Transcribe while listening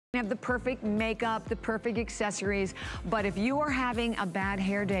Have the perfect makeup, the perfect accessories, but if you are having a bad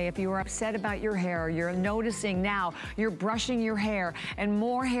hair day, if you are upset about your hair, you're noticing now you're brushing your hair and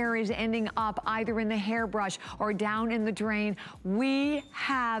more hair is ending up either in the hairbrush or down in the drain, we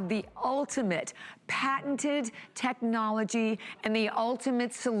have the ultimate patented technology and the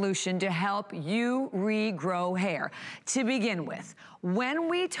ultimate solution to help you regrow hair. To begin with, when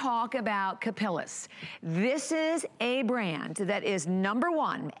we talk about Capillus, this is a brand that is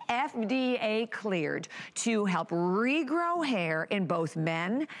 #1 FDA cleared to help regrow hair in both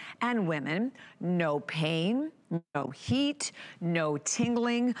men and women. No pain, no heat, no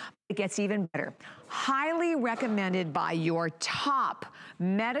tingling. It gets even better. Highly recommended by your top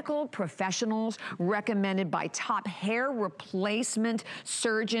medical professionals, recommended by top hair replacement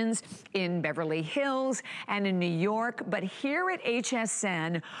surgeons in Beverly Hills and in New York. But here at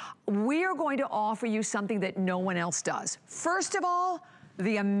HSN, we are going to offer you something that no one else does. First of all,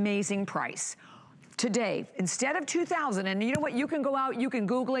 the amazing price. Today, instead of $2,000, and you know what, you can go out, you can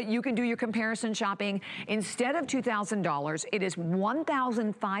Google it, you can do your comparison shopping. Instead of $2,000, it is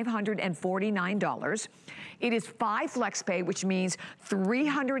 $1,549. It is 5 flex pay, which means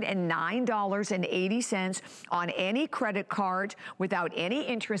 $309.80 on any credit card without any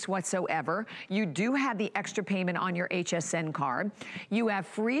interest whatsoever. You do have the extra payment on your HSN card. You have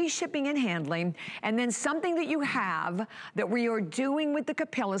free shipping and handling, and then something that you have that we are doing with the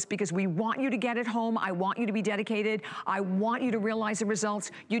Capillus, because we want you to get it home. I want you to be dedicated. I want you to realize the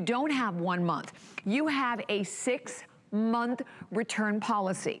results. You don't have 1 month. You have a 6-month return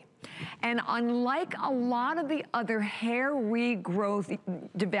policy. And unlike a lot of the other hair regrowth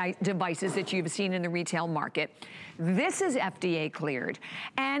devices that you've seen in the retail market, this is FDA cleared.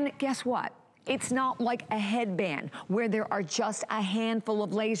 And guess what? It's not like a headband where there are just a handful of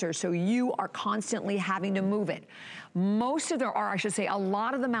lasers, so you are constantly having to move it. Most of there are, I should say, a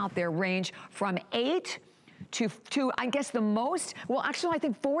lot of them out there range from 8 to I guess the most, well, actually I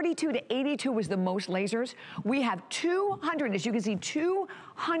think 42 to 82 was the most lasers. We have 200, as you can see,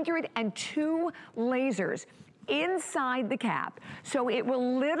 202 lasers inside the cap. So it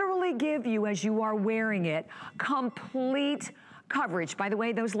will literally give you, as you are wearing it, complete coverage. By the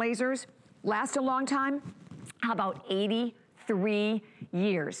way, those lasers last a long time. How about 83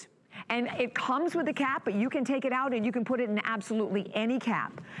 years? And it comes with a cap, but you can take it out and you can put it in absolutely any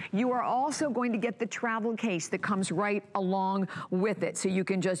cap. You are also going to get the travel case that comes right along with it, so you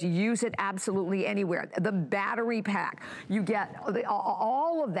can just use it absolutely anywhere. The battery pack, you get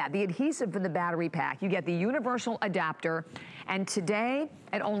all of that, the adhesive for the battery pack, you get the universal adapter, and today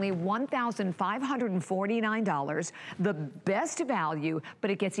at only $1,549, the best value,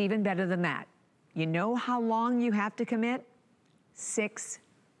 but it gets even better than that. You know how long you have to commit? 6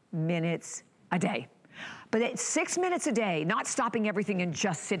 minutes a day. But it's 6 minutes a day, not stopping everything and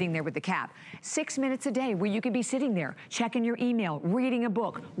just sitting there with the cap. 6 minutes a day where you could be sitting there, checking your email, reading a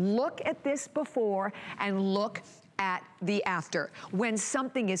book. Look at this before and look at the after. When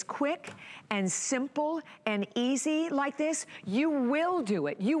something is quick and simple and easy like this, you will do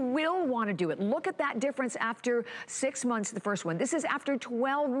it. You will want to do it. Look at that difference after 6 months, the first one. This is after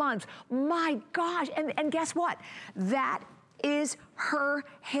 12 months. My gosh, and guess what? That is her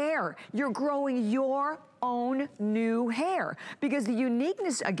hair. You're growing your own new hair, because the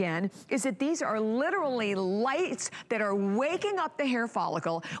uniqueness again is that these are literally lights that are waking up the hair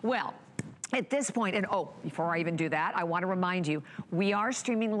follicle. Well, at this point, and oh, before I even do that, I want to remind you, we are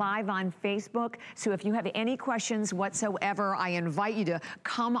streaming live on Facebook, so if you have any questions whatsoever, I invite you to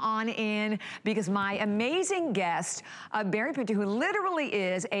come on in, because my amazing guest, Barry Pinto, who literally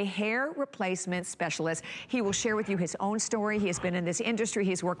is a hair replacement specialist, he will share with you his own story. He has been in this industry.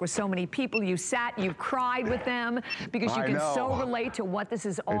 He's worked with so many people. You sat, you cried with them, because you can so relate to what this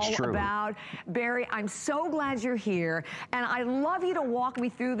is all about. Barry, I'm so glad you're here, and I'd love you to walk me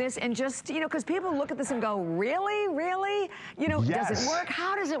through this and just, you know, because people look at this and go, really? Really? You know, does it work?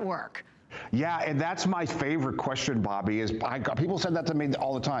 How does it work? Yeah, and that's my favorite question, Bobby, is people said that to me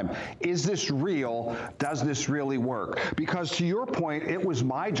all the time. Is this real? Does this really work? Because to your point, it was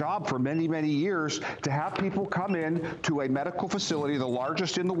my job for many, many years to have people come in to a medical facility, the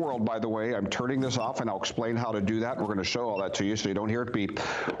largest in the world, by the way. I'm turning this off and I'll explain how to do that. We're going to show all that to you so you don't hear it beep.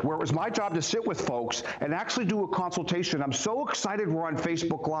 Where it was my job to sit with folks and actually do a consultation. I'm so excited we're on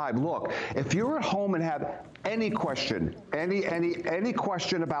Facebook Live. Look, if you're at home and have any question, any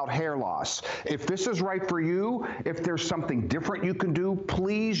question about hair loss, if this is right for you, if there's something different you can do,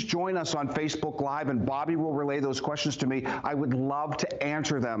 please join us on Facebook Live, and Bobby will relay those questions to me. I would love to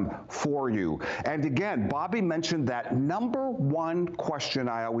answer them for you. And again, Bobby mentioned that #1 question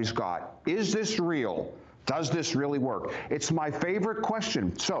I always got: is this real? Does this really work? It's my favorite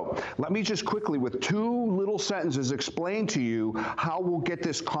question. So let me just quickly, with 2 little sentences, explain to you how we'll get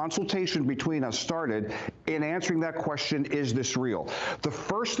this consultation between us started in answering that question, is this real? The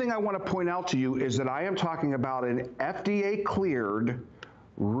first thing I want to point out to you is that I am talking about an FDA-cleared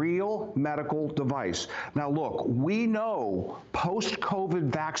real medical device. Now look, we know post-COVID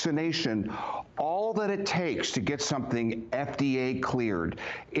vaccination, all that it takes to get something FDA cleared,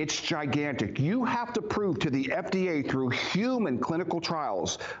 it's gigantic. You have to prove to the FDA through human clinical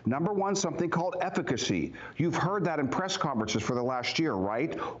trials, number one, something called efficacy. You've heard that in press conferences for the last year,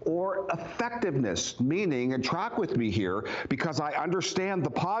 right? Or effectiveness, meaning, and track with me here, because I understand the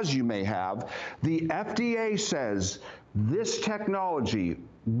pause you may have, the FDA says this technology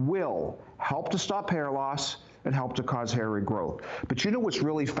will help to stop hair loss and help to cause hair regrowth. But you know what's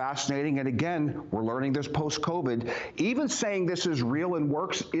really fascinating? And again, we're learning this post-COVID. Even saying this is real and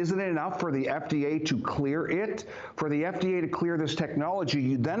works isn't enough for the FDA to clear it. For the FDA to clear this technology,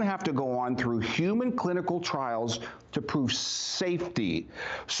 you then have to go on through human clinical trials to prove safety.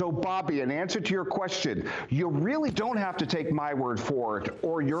 So Bobby, in answer to your question, you really don't have to take my word for it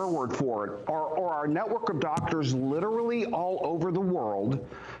or your word for it or our network of doctors literally all over the world.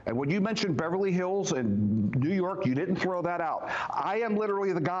 And when you mentioned Beverly Hills and New York, you didn't throw that out. I am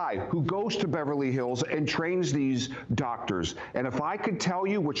literally the guy who goes to Beverly Hills and trains these doctors. And if I could tell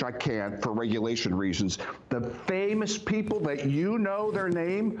you, which I can't for regulation reasons, the famous people that you know their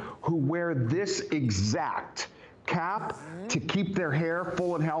name who wear this exact cap to keep their hair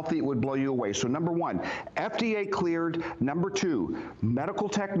full and healthy, it would blow you away. So number one, FDA cleared. Number two, medical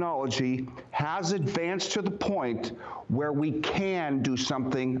technology has advanced to the point where we can do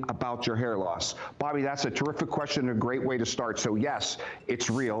something about your hair loss. Bobby, that's a terrific question and a great way to start. So yes, it's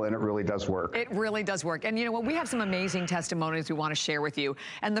real and it really does work. It really does work. And you know what, we have some amazing testimonies we want to share with you.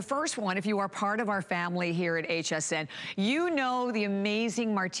 And the first one, if you are part of our family here at HSN, you know the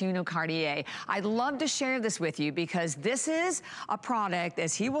amazing Martino Cartier. I'd love to share this with you because this is a product,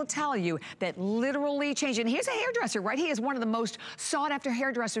 as he will tell you, that literally changed. And he's a hairdresser, right? He is one of the most sought after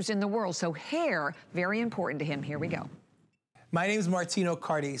hairdressers in the world. So hair, very important to him. Here we go. My name is Martino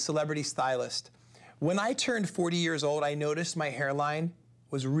Carti, celebrity stylist. When I turned 40 years old, I noticed my hairline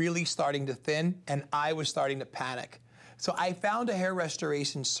was really starting to thin and I was starting to panic. So I found a hair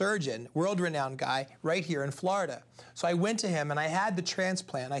restoration surgeon, world-renowned guy, right here in Florida. So I went to him and I had the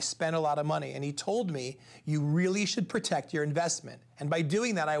transplant. I spent a lot of money and he told me, you really should protect your investment. And by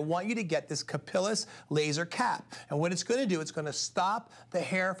doing that, I want you to get this Capillus laser cap. And what it's gonna do, it's gonna stop the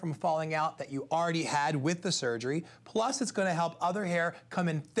hair from falling out that you already had with the surgery. Plus, it's gonna help other hair come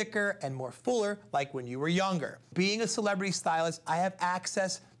in thicker and more fuller, like when you were younger. Being a celebrity stylist, I have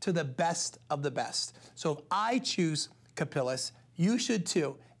access to the best of the best. So if I choose Capillus, you should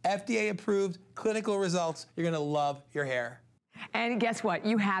too. FDA approved, clinical results, you're gonna love your hair. And guess what?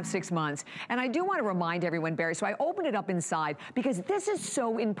 You have 6 months. And I do want to remind everyone, Barry, so I opened it up inside because this is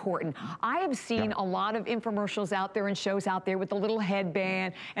so important. I have seen a lot of infomercials out there and shows out there with the little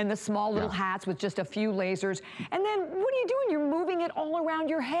headband and the small little hats with just a few lasers. And then what are you doing? You're moving it all around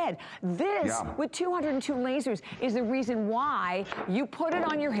your head. This, with 202 lasers, is the reason why you put it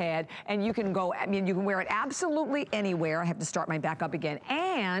on your head and you can go, I mean, you can wear it absolutely anywhere. I have to start my back up again.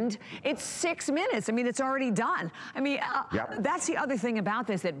 And it's 6 minutes. I mean, it's already done. I mean, that's the other thing about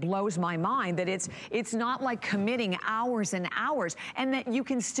this that blows my mind, that it's not like committing hours and hours, and that you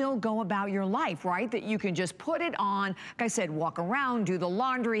can still go about your life, right? That you can just put it on, like I said, walk around, do the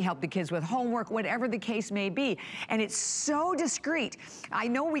laundry, help the kids with homework, whatever the case may be. And it's so discreet. I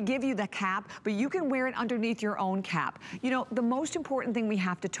know we give you the cap, but you can wear it underneath your own cap. You know, the most important thing we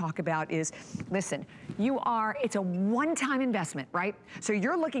have to talk about is, listen, it's a one-time investment, right? So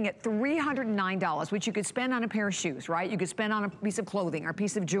you're looking at $309, which you could spend on a pair of shoes, right? You could spend on a piece of clothing or a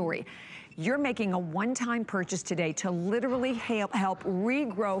piece of jewelry. You're making a one-time purchase today to literally help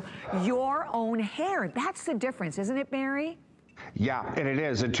regrow your own hair. That's the difference, isn't it, Barry? Yeah, and it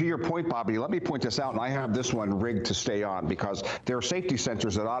is. And to your point, Bobby, let me point this out, and I have this one rigged to stay on because there are safety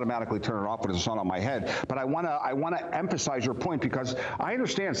sensors that automatically turn it off when it's on my head. But I want to emphasize your point because I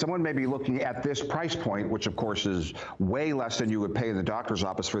understand someone may be looking at this price point, which of course is way less than you would pay in the doctor's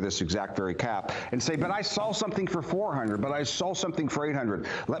office for this exact very cap, and say, but I saw something for $400, but I saw something for $800.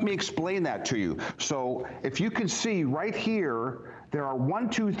 Let me explain that to you. So if you can see right here, there are 1,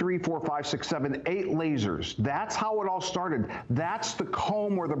 2, 3, 4, 5, 6, 7, 8 lasers. That's how it all started. That's the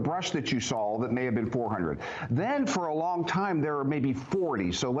comb or the brush that you saw that may have been $400. Then for a long time, there were maybe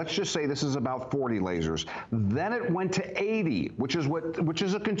 40. So let's just say this is about 40 lasers. Then it went to 80, which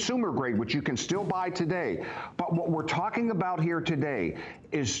is a consumer grade, which you can still buy today. But what we're talking about here today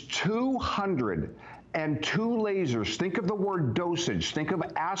is 200 and 2 lasers. Think of the word dosage. Think of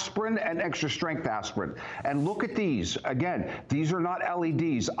aspirin and extra strength aspirin. And look at these. Again, these are not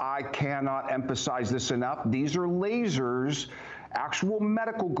LEDs. I cannot emphasize this enough. These are lasers, actual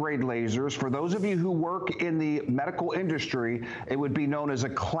medical grade lasers. For those of you who work in the medical industry, it would be known as a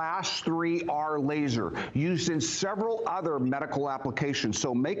class 3R laser, used in several other medical applications.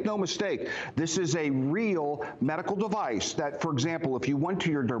 So make no mistake, this is a real medical device that, for example, if you went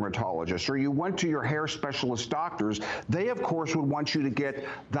to your dermatologist or you went to your hair specialist doctors, they of course would want you to get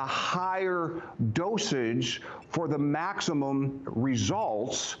the higher dosage for the maximum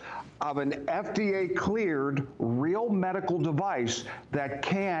results of an FDA cleared real medical device that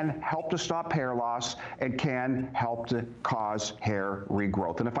can help to stop hair loss and can help to cause hair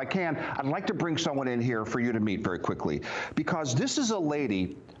regrowth. And if I can, I'd like to bring someone in here for you to meet very quickly, because this is a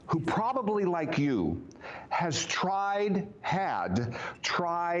lady who probably like you had tried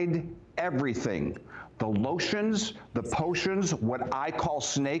everything. The lotions, the potions, what I call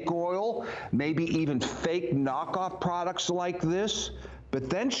snake oil, maybe even fake knockoff products like this. But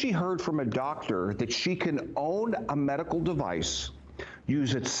then she heard from a doctor that she can own a medical device,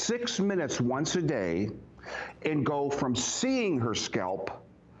 use it 6 minutes once a day, and go from seeing her scalp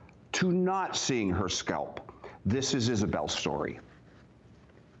to not seeing her scalp. This is Isabel's story.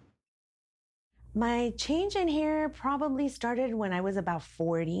 My change in hair probably started when I was about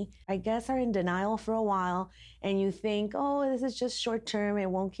 40. I guess I'm in denial for a while, and you think, oh, this is just short term, it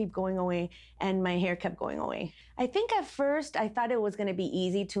won't keep going away, and my hair kept going away. I think at first I thought it was gonna be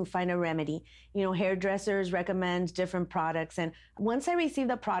easy to find a remedy. You know, hairdressers recommend different products, and once I received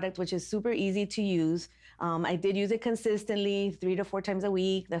the product, which is super easy to use, I did use it consistently 3 to 4 times a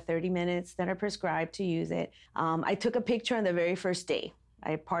week, the 30 minutes that are prescribed to use it. I took a picture on the very first day.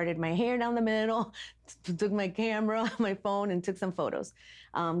 I parted my hair down the middle, took my camera, my phone, and took some photos.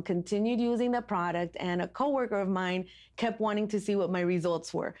 Continued using the product, and a coworker of mine kept wanting to see what my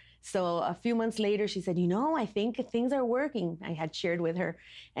results were. So a few months later, she said, you know, I think things are working. I had shared with her,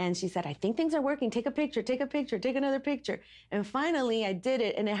 and she said, I think things are working. Take a picture, take another picture. And finally, I did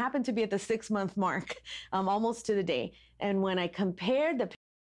it, and it happened to be at the 6-month mark, almost to the day. And when I compared the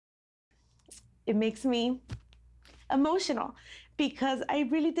pictures, it makes me emotional, because I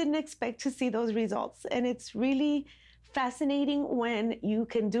really didn't expect to see those results. And it's really fascinating when you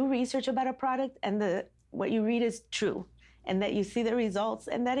can do research about a product and what you read is true, and that you see the results,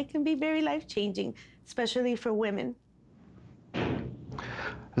 and that it can be very life-changing, especially for women.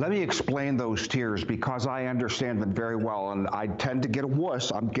 Let me explain those tears, because I understand them very well, and I tend to get a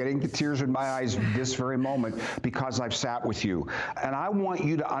wuss. I'm getting the tears in my eyes this very moment because I've sat with you. And I want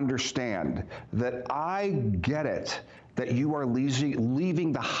you to understand that I get it, that you are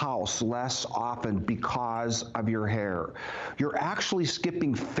leaving the house less often because of your hair. You're actually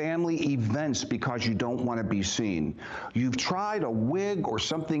skipping family events because you don't want to be seen. You've tried a wig or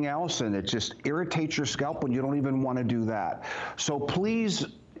something else, and it just irritates your scalp when you don't even want to do that. So please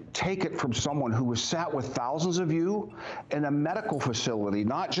take it from someone who has sat with thousands of you in a medical facility,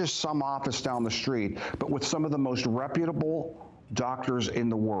 not just some office down the street, but with some of the most reputable doctors in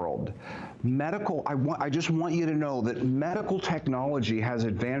the world. I just want you to know that medical technology has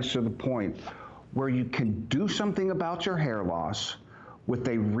advanced to the point where you can do something about your hair loss with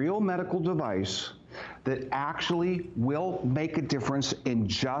a real medical device that actually will make a difference in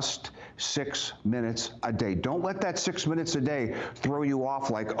just 6 minutes a day. Don't let that 6 minutes a day throw you off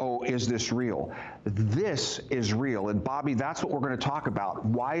like, oh, is this real? This is real. And Bobby, that's what we're going to talk about.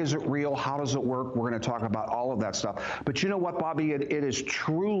 Why is it real? How does it work? We're going to talk about all of that stuff. But you know what, Bobby? It is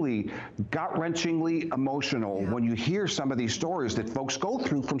truly gut-wrenchingly emotional when you hear some of these stories that folks go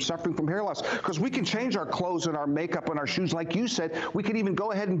through from suffering from hair loss. Because we can change our clothes and our makeup and our shoes. Like you said, we could even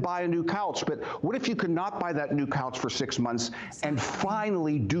go ahead and buy a new couch. But what if you could not buy that new couch for 6 months and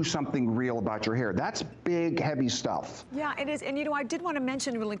finally do something real about your hair? That's big, heavy stuff. Yeah, it is. And you know, I did want to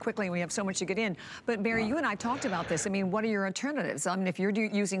mention really quickly, we have so much to get in, but Mary, you and I talked about this. I mean, what are your alternatives? I mean, if you're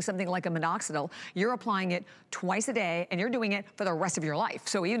using something like a minoxidil, you're applying it twice a day and you're doing it for the rest of your life.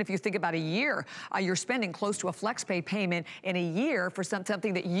 So even if you think about a year, you're spending close to a flex pay payment in a year for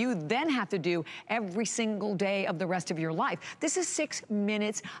something that you then have to do every single day of the rest of your life. This is 6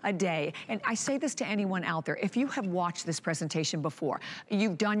 minutes a day. And I say this to anyone out there. If you have watched this presentation before,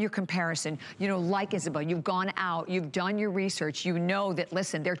 you've done your comparison, you know, like Isabel, you've gone out, you've done your research, you know that,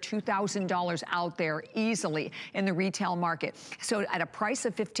 listen, they're $2,000 out there easily in the retail market. So at a price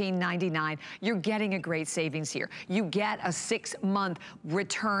of $15.99, you're getting a great savings here. You get a 6-month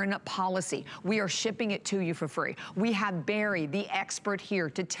return policy. We are shipping it to you for free. We have Barry, the expert, here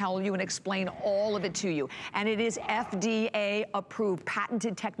to tell you and explain all of it to you. And it is FDA approved,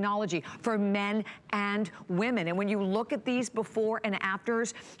 patented technology for men men and women. And when you look at these before and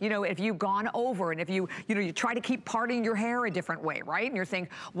afters, you know, if you've gone over and if you try to keep parting your hair a different way, right? And you're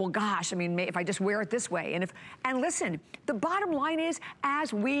thinking, well, gosh, I mean, if I just wear it this way. And listen, the bottom line is,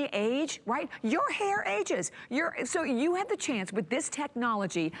 as we age, right, your hair ages. So you have the chance with this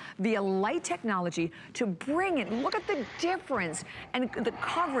technology, via light technology, to bring it. Look at the difference and the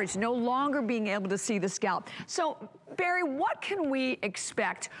coverage, no longer being able to see the scalp. So, Barry, what can we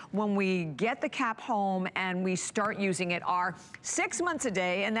expect when we get the cap home and we start using it? Our 6 months a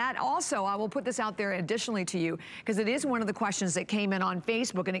day, and that also, I will put this out there additionally to you, because it is one of the questions that came in on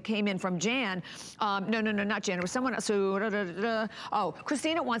Facebook, and it came in from Jan. No, not Jan. It was someone else. Oh,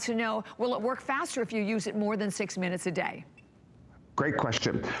 Christina wants to know, will it work faster if you use it more than 6 minutes a day? Great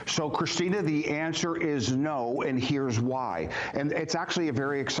question. So, Christina, the answer is no, and here's why. And it's actually a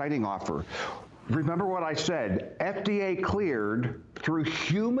very exciting offer. Remember what I said, FDA cleared through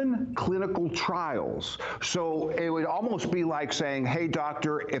human clinical trials. So it would almost be like saying, hey,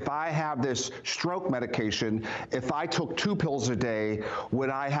 doctor, if I have this stroke medication, if I took 2 pills a day, would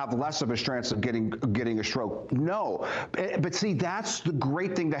I have less of a chance of getting a stroke? No. But see, that's the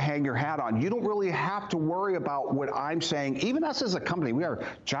great thing to hang your hat on. You don't really have to worry about what I'm saying. Even us as a company, we are a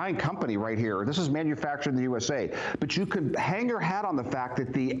giant company right here. This is manufactured in the USA. But you could hang your hat on the fact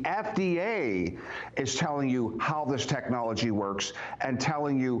that the FDA is telling you how this technology works and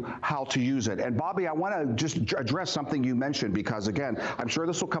telling you how to use it. And Bobby, I want to just address something you mentioned, because again, I'm sure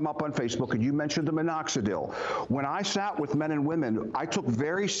this will come up on Facebook, and you mentioned the minoxidil. When I sat with men and women, I took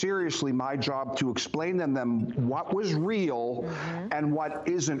very seriously my job to explain to them what was real and what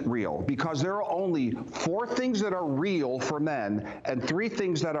isn't real, because there are only 4 things that are real for men and 3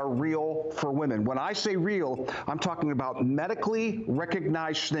 things that are real for women. When I say real, I'm talking about medically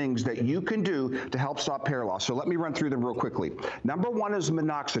recognized things that you can do to help stop hair loss. So let me run through them real quickly. Number 1 is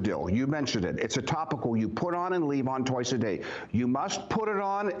minoxidil. You mentioned it. It's a topical you put on and leave on twice a day. You must put it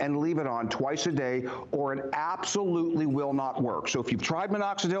on and leave it on twice a day, or it absolutely will not work. So if you've tried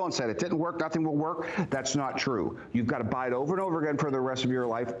minoxidil and said it didn't work, nothing will work, that's not true. You've got to buy it over and over again for the rest of your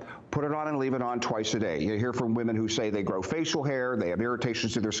life. Put it on and leave it on twice a day. You hear from women who say they grow facial hair, they have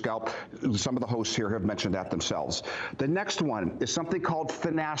irritations to their scalp. Some of the hosts here have mentioned that themselves. The next one is something called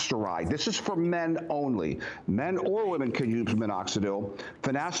finasteride. This is for men only. Men or women can use minoxidil.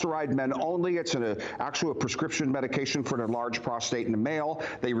 Finasteride, men only. It's actually a prescription medication for an enlarged prostate in a male.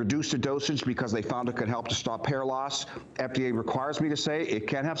 They reduced the dosage because they found it could help to stop hair loss. FDA requires me to say it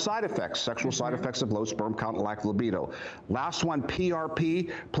can have side effects, sexual side effects of low sperm count and lack of libido. Last one,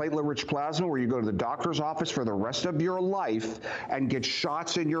 PRP, platelet-rich plasma, where you go to the doctor's office for the rest of your life and get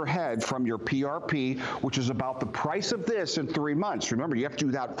shots in your head from your PRP, which is about the price of this in 3 months. Remember, you have to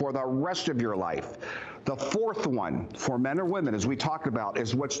do that for the rest of your life. The 4th one, for men or women, as we talked about,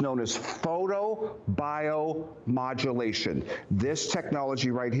 is what's known as photobiomodulation. This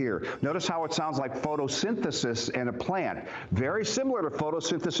technology right here. Notice how it sounds like photosynthesis in a plant. Very similar to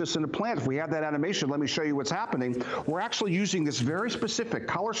photosynthesis in a plant. If we have that animation, let me show you what's happening. We're actually using this very specific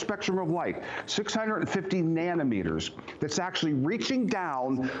color spectrum of light, 650 nanometers, that's actually reaching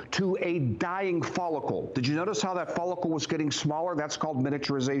down to a dying follicle. Did you notice how that follicle was getting smaller? That's called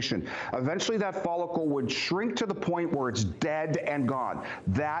miniaturization. Eventually, that follicle would shrink to the point where it's dead and gone.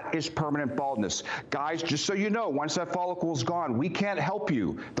 That is permanent baldness. Guys, just so you know, once that follicle is gone, we can't help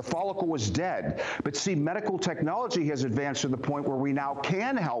you. The follicle was dead. But see, medical technology has advanced to the point where we now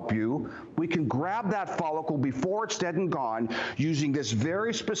can help you. We can grab that follicle before it's dead and gone using this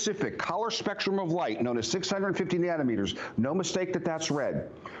very specific color spectrum of light known as 650 nanometers. No mistake that that's red.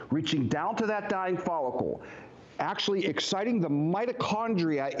 Reaching down to that dying follicle, actually exciting the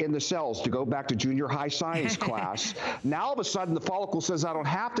mitochondria in the cells, to go back to junior high science class. Now all of a sudden the follicle says, I don't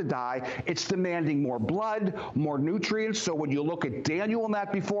have to die. It's demanding more blood, more nutrients. So when you look at Daniel in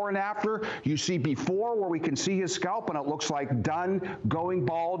that before and after, you see before where we can see his scalp and it looks like done, going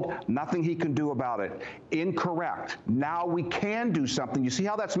bald, nothing he can do about it. Incorrect. Now we can do something. You see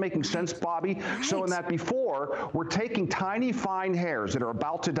how that's making sense, Bobby? Right. So in that before, we're taking tiny fine hairs that are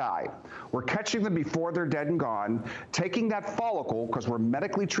about to die. We're catching them before they're dead and gone, taking that follicle, because we're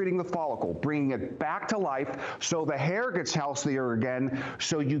medically treating the follicle, bringing it back to life so the hair gets healthier again,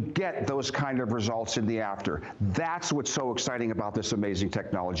 so you get those kind of results in the after. That's what's so exciting about this amazing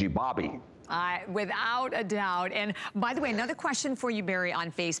technology, Bobby. Without a doubt. And by the way, another question for you, Barry,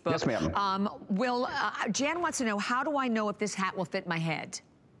 on Facebook. Yes, ma'am. Jan wants to know, how do I know if this hat will fit my head?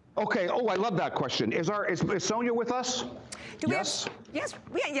 Okay. Oh, I love that question. Is Sonia with us? Yes,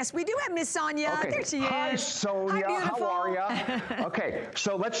 we do have Miss Sonia. Okay. There she is. Hi, Sonia. Hi, how are you? Okay,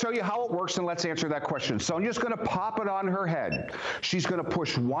 so let's show you how it works and let's answer that question. Sonia's going to pop it on her head. She's going to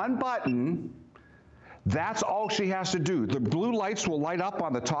push one button That's all she has to do. The blue lights will light up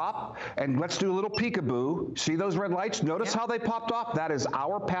on the top, and let's do a little peekaboo. See those red lights? Notice how they popped off? That is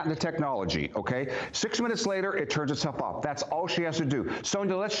our patented technology, okay? 6 minutes later, it turns itself off. That's all she has to do.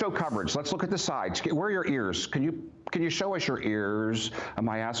 Sonia, let's show coverage. Let's look at the sides. Where are your ears? Can you show us your ears? Am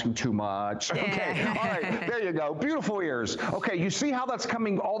I asking too much? Yeah. Okay, all right, there you go. Beautiful ears. Okay, you see how that's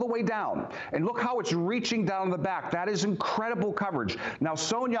coming all the way down, and look how it's reaching down the back. That is incredible coverage. Now,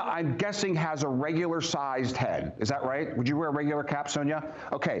 Sonia, I'm guessing, has a regular sized head. Is that right? Would you wear a regular cap, Sonia?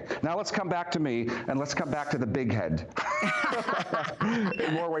 Okay, now let's come back to me, and let's come back to the big head.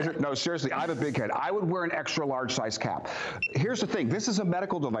 In more ways, no, seriously, I have a big head. I would wear an extra large size cap. Here's the thing, this is a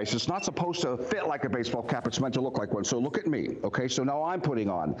medical device. It's not supposed to fit like a baseball cap. It's meant to look like one. So look at me, okay? So now I'm putting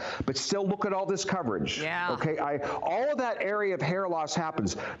on, but still look at all this coverage. Yeah. Okay, all of that area of hair loss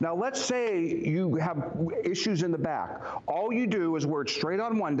happens. Now let's say you have issues in the back. All you do is wear it straight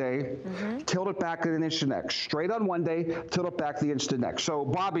on one day, tilt it back an inch the next. Straight on one day, tilt it back the inch the next. So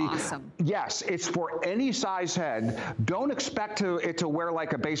Bobby, yes, it's for any size head. Don't expect it to wear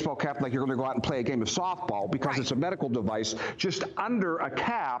like a baseball cap, like you're going to go out and play a game of softball, because it's a medical device just under a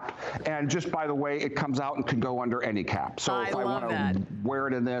cap. And just by the way, it comes out and can go under any cap. So if I want to wear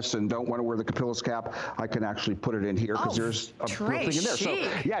it in this and don't want to wear the Capillus cap, I can actually put it in here because there's a little thing in there. So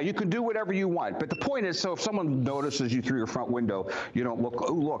yeah, you can do whatever you want. But the point is, so if someone notices you through your front window, you don't look,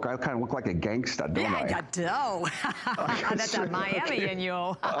 oh look, I kind of look like a gangsta, don't I? That's a Miami in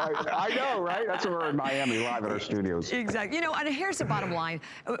you. I know, right? That's why we're in Miami, live at our studios. Exactly. You know, and here's the bottom line.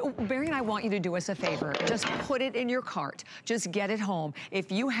 Barry and I want you to do us a favor. Just put it in your cart. Just get it home.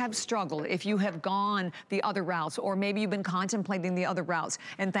 If you have struggled, if you have gone the other routes, or maybe you've been contemplating the other routes,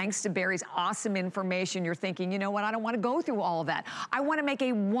 and thanks to Barry's awesome information, you're thinking, you know what, I don't want to go through all of that. I want to make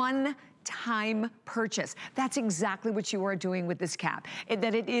a one-time purchase. That's exactly what you are doing with this cap,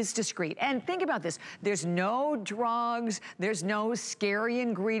 that it is discreet. And think about this. There's no drugs, there's no scary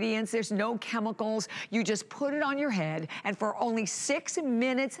ingredients, there's no chemicals. You just put it on your head, and for only 6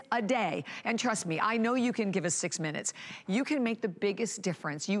 minutes a day, and trust me, I know you can give us 6 minutes, you can make the biggest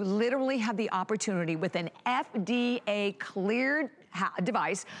difference. You literally have the opportunity with an FDA cleared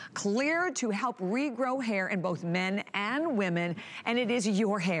device, cleared to help regrow hair in both men and women, and it is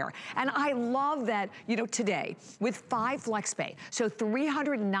your hair. And I love that, you know, today with 5 FlexPay, so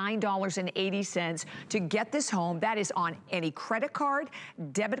 $309.80 to get this home. That is on any credit card,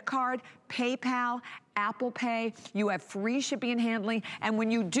 debit card, PayPal, Apple Pay. You have free shipping and handling. And when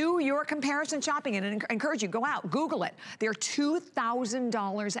you do your comparison shopping, and I encourage you, go out, Google it. There are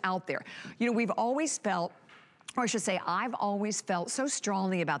 $2,000 out there. You know, we've always felt, or I should say, I've always felt so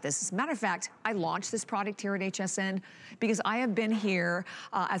strongly about this. As a matter of fact, I launched this product here at HSN because I have been here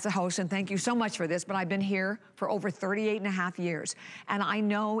as a host, and thank you so much for this, but I've been here for over 38.5 years. And I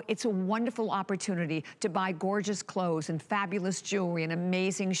know it's a wonderful opportunity to buy gorgeous clothes and fabulous jewelry and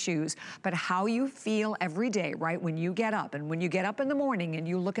amazing shoes. But how you feel every day, right, when you get up, and when you get up in the morning and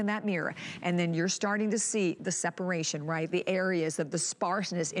you look in that mirror, and then you're starting to see the separation, right, the areas of the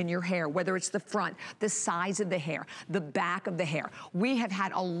sparseness in your hair, whether it's the front, the size of the hair, the back of the hair. We have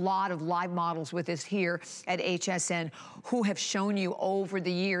had a lot of live models with us here at HSN who have shown you over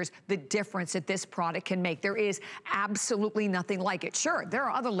the years the difference that this product can make. There is absolutely nothing like it. Sure, there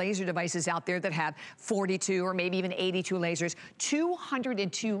are other laser devices out there that have 42 or maybe even 82 lasers,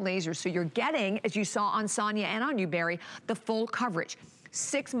 202 lasers. So you're getting, as you saw on Sonia and on you, Barry, the full coverage.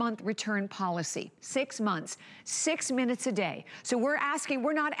 6-month return policy, 6 months, 6 minutes a day. So we're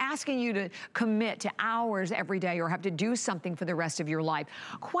not asking you to commit to hours every day or have to do something for the rest of your life.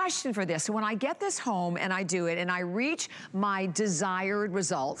 Question for this, so when I get this home and I do it and I reach my desired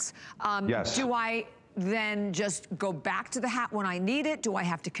results, do I then just go back to the hat when I need it? Do I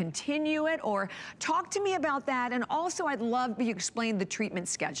have to continue it? Or talk to me about that. And also I'd love if you explain the treatment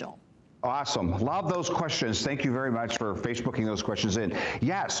schedule. Awesome. Love those questions. Thank you very much for Facebooking those questions in.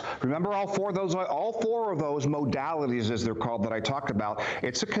 Yes, remember all four of those modalities, as they're called, that I talked about.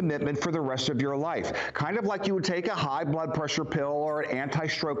 It's a commitment for the rest of your life. Kind of like you would take a high blood pressure pill or an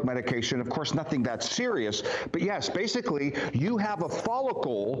anti-stroke medication. Of course, nothing that serious. But yes, basically, you have a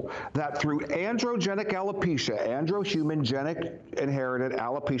follicle that through androgenic alopecia, androhumangenic inherited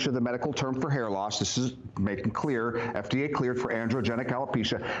alopecia, the medical term for hair loss, this is making clear, FDA cleared for androgenic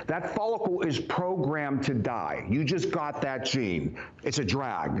alopecia, that follicle is programmed to die. You just got that gene. It's a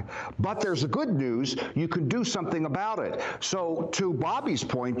drag. But there's the good news, you can do something about it. So to Bobby's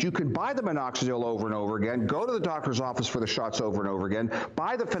point, you can buy the minoxidil over and over again, go to the doctor's office for the shots over and over again,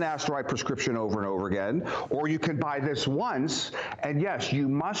 buy the finasteride prescription over and over again, or you can buy this once, and yes, you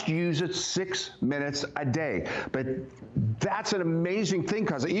must use it 6 minutes a day. But That's an amazing thing,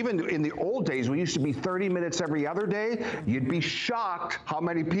 because even in the old days, we used to be 30 minutes every other day. You'd be shocked how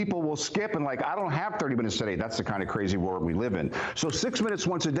many people will skip and like, I don't have 30 minutes a day. That's the kind of crazy world we live in. So 6 minutes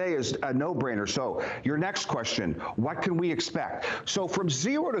once a day is a no-brainer. So your next question, what can we expect? So from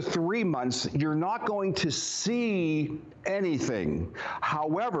 0 to 3 months, you're not going to see anything.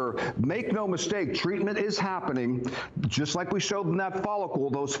 However, make no mistake, treatment is happening. Just like we showed in that follicle,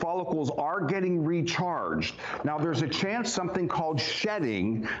 those follicles are getting recharged. Now, there's a chance something called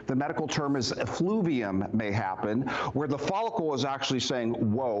shedding, the medical term is effluvium, may happen, where the follicle is actually saying,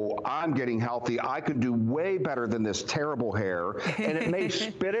 whoa, I'm getting healthy. I could do way better than this terrible hair. And it may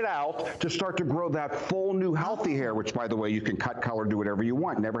spit it out to start to grow that full new healthy hair, which, by the way, you can cut, color, do whatever you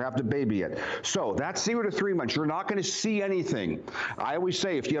want, never have to baby it. So that's 0 to 3 months. You're not going to see anything. I always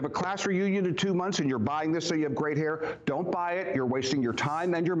say, if you have a class reunion in 2 months and you're buying this so you have great hair, don't buy it. You're wasting your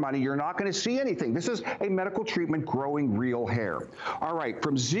time and your money. You're not going to see anything. This is a medical treatment growing real hair. All right,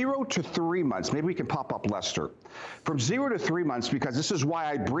 from 0 to 3 months, maybe we can pop up Lester. From 0 to 3 months, because this is why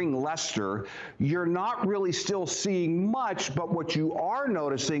I bring Lester, you're not really still seeing much, but what you are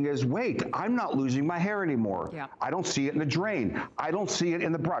noticing is, wait, I'm not losing my hair anymore. Yeah. I don't see it in the drain. I don't see it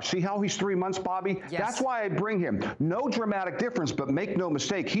in the brush. See how he's 3 months, Bobby? Yes. That's why I bring him. No dramatic difference, but make no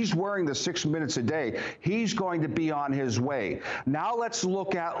mistake, he's wearing the 6 minutes a day. He's going to be on his way. Now let's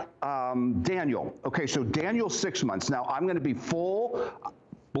look at Daniel. Okay, so Daniel's 6 months. Now I'm going to be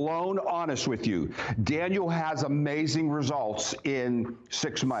blown honest with you. Daniel has amazing results in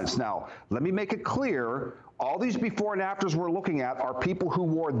 6 months. Now, let me make it clear, all these before and afters we're looking at are people who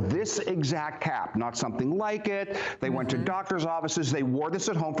wore this exact cap, not something like it. They went to doctor's offices. They wore this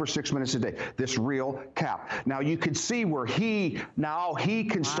at home for 6 minutes a day, this real cap. Now, you can see where he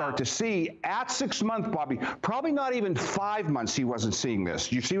can start to see at 6 months, Bobby, probably not even 5 months he wasn't seeing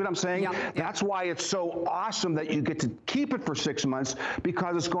this. You see what I'm saying? Yep. That's why it's so awesome that you get to keep it for 6 months,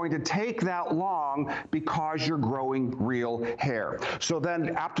 because it's going to take that long because you're growing real hair. So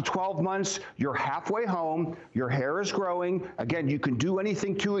then after 12 months, you're halfway home. Your hair is growing. Again, you can do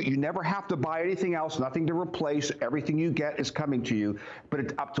anything to it. You never have to buy anything else, nothing to replace. Everything you get is coming to you. But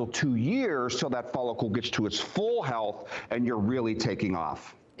it's up till 2 years till that follicle gets to its full health and you're really taking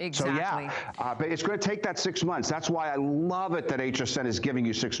off. Exactly. So yeah, but it's going to take that 6 months. That's why I love it that HSN is giving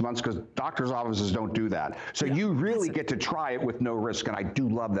you 6 months, because doctor's offices don't do that. So you really get to try it with no risk, and I do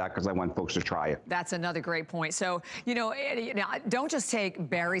love that because I want folks to try it. That's another great point. So, don't just take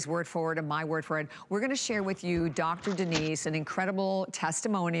Barry's word for it and my word for it. We're going to share with you Dr. Denise, an incredible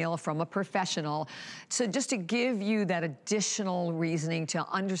testimonial from a professional, just to give you that additional reasoning to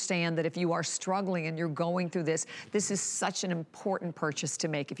understand that if you are struggling and you're going through this, this is such an important purchase to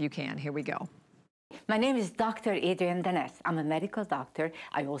make if you can. Here we go. My name is Dr. Adrienne Dennis. I'm a medical doctor.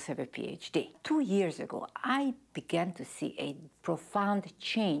 I also have a PhD. 2 years ago, I began to see a profound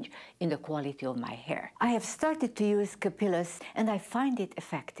change in the quality of my hair. I have started to use Capillus, and I find it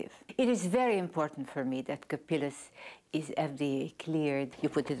effective. It is very important for me that Capillus is FDA cleared. You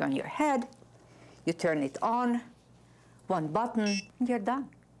put it on your head, you turn it on, one button, and you're done.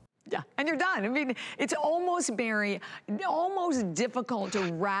 Yeah, and you're done. I mean, it's almost, Barry, almost difficult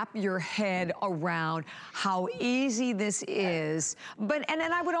to wrap your head around how easy this is. But, and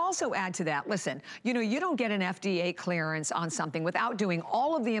then I would also add to that, listen, you don't get an FDA clearance on something without doing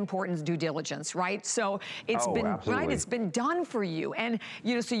all of the important due diligence, right? So it's it's been done for you. And,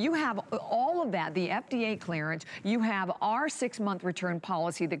 so you have all of that, the FDA clearance, you have our 6-month return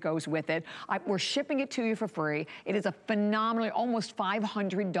policy that goes with it. We're shipping it to you for free. It is a phenomenal, almost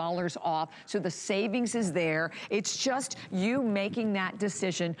 $500 off, so the savings is there. It's just you making that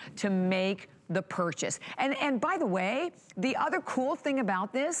decision to make the purchase. And by the way, the other cool thing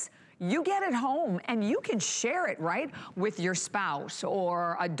about this, you get it home and you can share it, right, with your spouse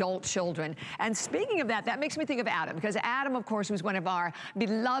or adult children. And speaking of that, that makes me think of Adam, because Adam, of course, was one of our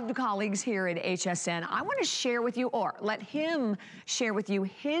beloved colleagues here at HSN. I want to share with you, or let him share with you,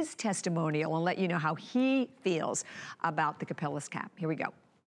 his testimonial and let you know how he feels about the Capillus cap. Here we go.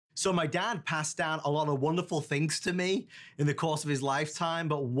 So my dad passed down a lot of wonderful things to me in the course of his lifetime,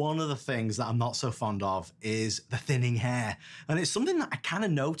 but one of the things that I'm not so fond of is the thinning hair. And it's something that I kind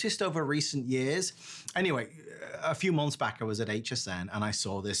of noticed over recent years. Anyway, a few months back, I was at HSN and I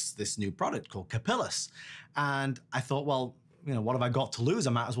saw this new product called Capillus. And I thought, well, what have I got to lose?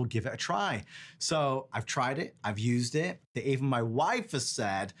 I might as well give it a try. So I've tried it, I've used it. Even my wife has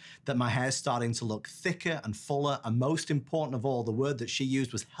said that my hair's starting to look thicker and fuller, and most important of all, the word that she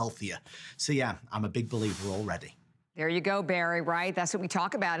used was healthier. So yeah, I'm a big believer already. There you go, Barry, right? That's what we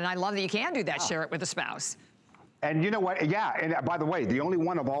talk about, and I love that you can do that, share it with a spouse. And you know what? Yeah, and by the way, the only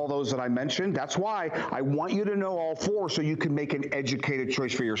one of all those that I mentioned, that's why I want you to know all 4 so you can make an educated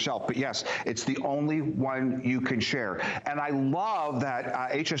choice for yourself. But yes, it's the only one you can share. And I love that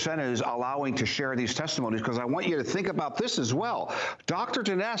HSN is allowing to share these testimonies, because I want you to think about this as well. Dr.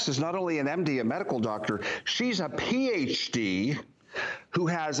 Dinesh is not only an MD, a medical doctor, she's a PhD who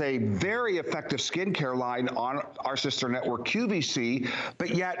has a very effective skincare line on our sister network QVC, but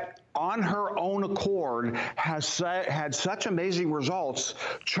yet on her own accord has had such amazing results,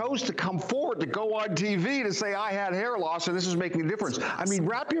 chose to come forward to go on TV to say, I had hair loss and this is making a difference. I mean,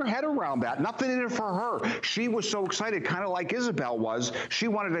 wrap your head around that. Nothing in it for her. She was so excited, kind of like Isabel was. She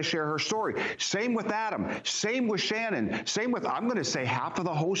wanted to share her story. Same with Adam. Same with Shannon. Same with, I'm going to say, half of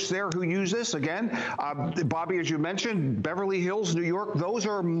the hosts there who use this. Again, Bobby, as you mentioned, Beverly Hills, New York, those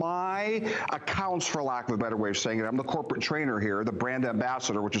are my accounts, for lack of a better way of saying it. I'm the corporate trainer here, the brand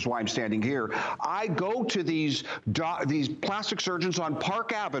ambassador, which is why I'm standing here. I go to these plastic surgeons on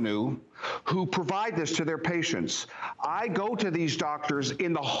Park Avenue who provide this to their patients. I go to these doctors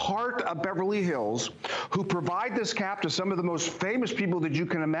in the heart of Beverly Hills who provide this cap to some of the most famous people that you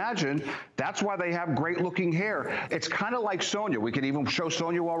can imagine. That's why they have great looking hair. It's kind of like Sonia. We can even show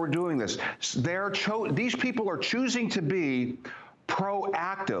Sonia while we're doing this. These people are choosing to be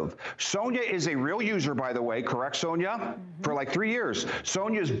proactive. Sonia is a real user, by the way, correct, Sonia? For like 3 years.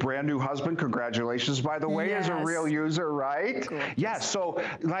 Sonia's brand new husband, congratulations, by the way, is a real user, right? Gorgeous. Yes, so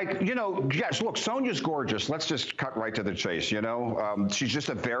like, you know, yes, look, Sonia's gorgeous. Let's just cut right to the chase, you know? She's just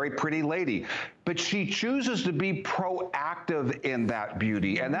a very pretty lady, but she chooses to be proactive in that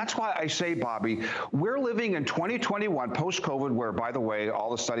beauty. And that's why I say, Bobby, we're living in 2021, post-COVID, where, by the way,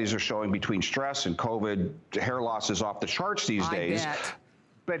 all the studies are showing between stress and COVID, hair loss is off the charts these days.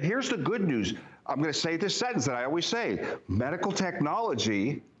 But here's the good news. I'm going to say this sentence that I always say. Medical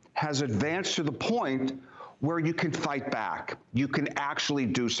technology has advanced to the point where you can fight back. You can actually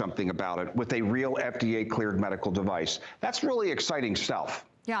do something about it with a real FDA-cleared medical device. That's really exciting stuff.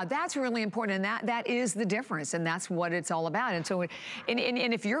 Yeah, that's really important, and that is the difference, and that's what it's all about. And so, and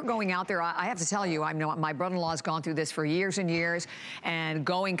if you're going out there, I have to tell you, I know my brother-in-law's gone through this for years and years, and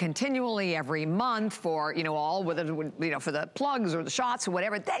going continually every month for, you know, all whether, you know, for the plugs or the shots or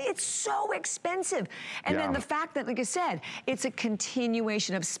whatever. It's so expensive. And then the fact that, like I said, it's a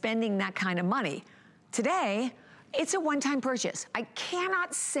continuation of spending that kind of money. Today, it's a one-time purchase. I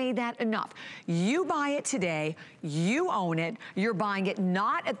cannot say that enough. You buy it today, you own it, you're buying it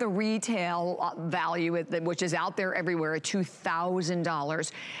not at the retail value, which is out there everywhere at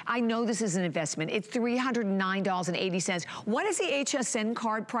 $2,000. I know this is an investment. It's $309.80. What is the HSN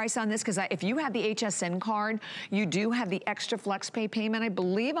card price on this? Because if you have the HSN card, you do have the extra flex pay payment, I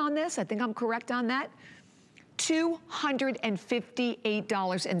believe, on this. I think I'm correct on that.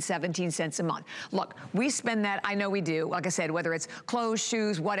 $258.17 a month. Look, we spend that, I know we do, like I said, whether it's clothes,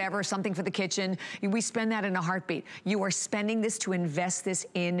 shoes, whatever, something for the kitchen, we spend that in a heartbeat. You are spending this to invest this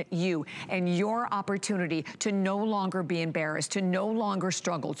in you and your opportunity to no longer be embarrassed, to no longer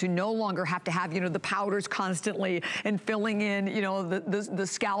struggle, to no longer have to have, you know, the powders constantly and filling in, you know, the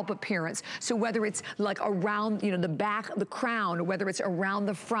scalp appearance. So whether it's like around, you know, the back, the crown, or whether it's around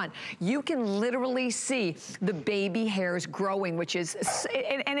the front, you can literally see the baby hairs growing, which is,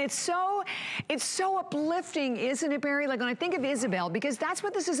 and it's so uplifting, isn't it, Barry? Like when I think of Isabel, because that's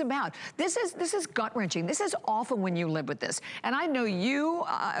what this is about. This is gut-wrenching. This is awful when you live with this. And I know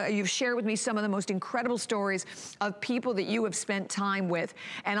you've shared with me some of the most incredible stories of people that you have spent time with.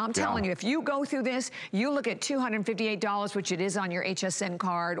 And I'm telling you, if you go through this, you look at $258, which it is on your HSN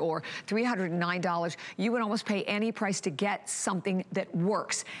card, or $309, you would almost pay any price to get something that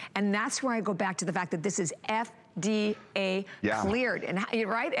works. And that's where I go back to the fact that this is FDA cleared, and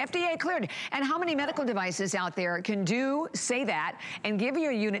right? FDA cleared. And how many medical devices out there can say that and give you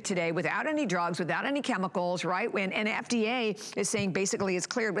a unit today without any drugs, without any chemicals, right? And FDA is saying basically it's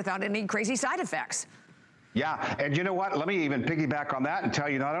cleared without any crazy side effects. Yeah, and you know what? Let me even piggyback on that and tell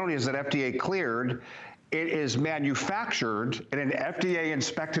you, not only is it FDA cleared, it is manufactured in an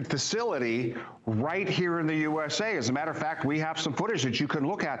FDA-inspected facility right here in the USA. As a matter of fact, we have some footage that you can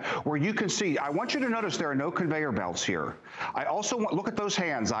look at where you can see. I want you to notice there are no conveyor belts here. I also want, look at those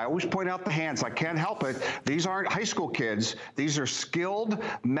hands. I always point out the hands. I can't help it. These aren't high school kids. These are skilled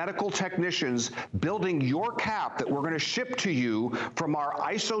medical technicians building your cap that we're going to ship to you from our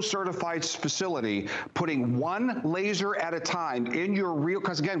ISO-certified facility, putting one laser at a time in your real,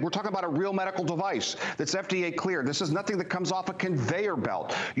 because again, we're talking about a real medical device. that's FDA cleared. This is nothing that comes off a conveyor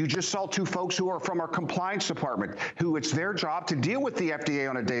belt. You just saw two folks who are from our compliance department, who it's their job to deal with the FDA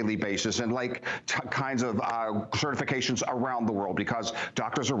on a daily basis and like kinds of certifications around the world, because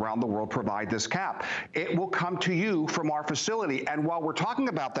doctors around the world provide this cap. It will come to you from our facility. And while we're talking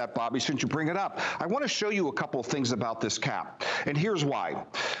about that, Bobby, since you bring it up, I want to show you a couple of things about this cap. And here's why.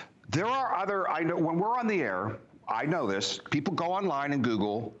 There are other, I know when we're on the air, I know this, people go online and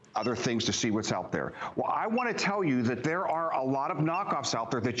Google other things to see what's out there. Well, I want to tell you that there are a lot of knockoffs out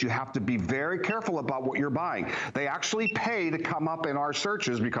there that you have to be very careful about what you're buying. They actually pay to come up in our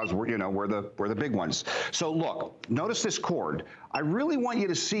searches because we're the big ones. So look, notice this cord. I really want you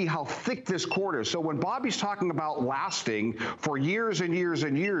to see how thick this cord is. So when Bobby's talking about lasting for years and years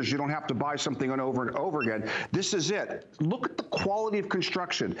and years, you don't have to buy something over and over again. This is it. Look at the quality of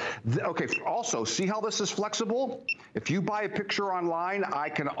construction. Okay, also, see how this is flexible? If you buy a picture online, I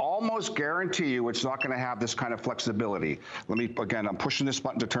can almost guarantee you it's not going to have this kind of flexibility. Let me, again, I'm pushing this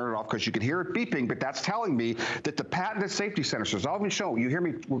button to turn it off because you can hear it beeping, but that's telling me that the patented safety sensors, I'll even show you, hear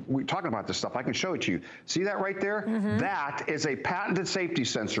me, we're talking about this stuff, I can show it to you. See that right there? That is a patented safety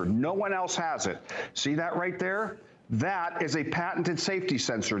sensor. No one else has it. See that right there? That is a patented safety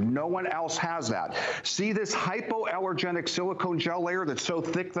sensor. No one else has that. See this hypoallergenic silicone gel layer that's so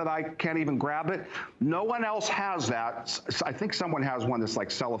thick that I can't even grab it? No one else has that. I think someone has one that's like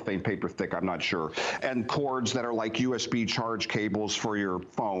cellophane paper thick, I'm not sure. And cords that are like USB charge cables for your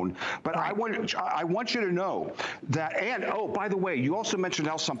phone. But I want you to know that, and oh, by the way, you also mentioned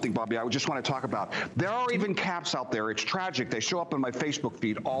else something, Bobby, I just want to talk about. There are even caps out there. It's tragic. They show up on my Facebook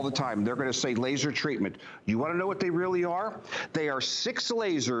feed all the time. They're going to say laser treatment. You want to know what they really are? They are 6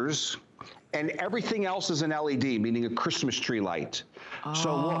 lasers and everything else is an LED, meaning a Christmas tree light.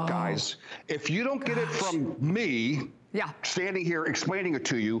 So look, guys, if you don't get it from me, standing here explaining it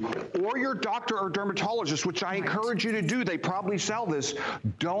to you, or your doctor or dermatologist, which I encourage you to do, they probably sell this,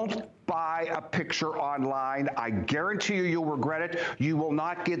 don't buy a picture online. I guarantee you, you'll regret it. You will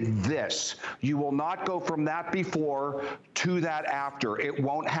not get this. You will not go from that before to that after. It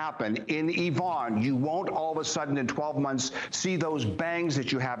won't happen. In Yvonne, you won't all of a sudden in 12 months see those bangs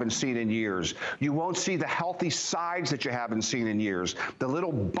that you haven't seen in years. You won't see the healthy sides that you haven't seen in years. The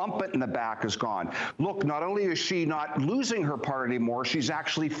little bump in the back is gone. Look, not only is she not losing her part anymore, she's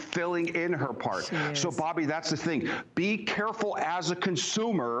actually filling in her part. So Bobby, that's the thing. Be careful as a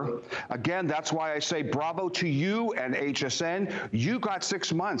consumer. Again, that's why I say bravo to you and HSN. You got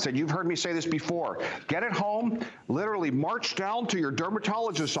 6 months, and you've heard me say this before. Get it home, literally march down to your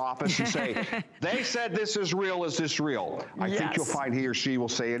dermatologist's office and say, they said this is real, is this real? I think you'll find he or she will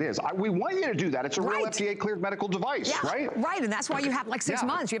say it is. We want you to do that. It's a real FDA-cleared medical device, right? Right, and that's why you have like 6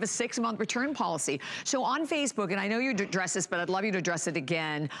 months. You have a 6-month return policy. So on Facebook, and I know you address this, but I'd love you to address it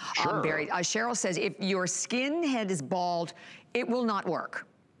again, Barry. Cheryl says, if your skin head is bald, it will not work.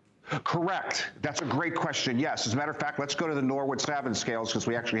 Correct. That's a great question. Yes. As a matter of fact, let's go to the Norwood-Savin scales because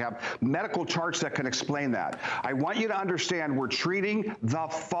we actually have medical charts that can explain that. I want you to understand we're treating the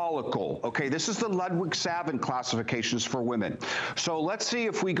follicle. Okay, this is the Ludwig-Savin classifications for women. So let's see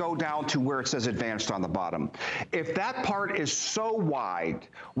if we go down to where it says advanced on the bottom. If that part is so wide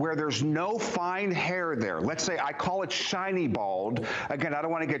where there's no fine hair there, let's say I call it shiny bald. Again, I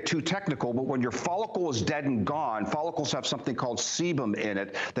don't want to get too technical, but when your follicle is dead and gone, follicles have something called sebum in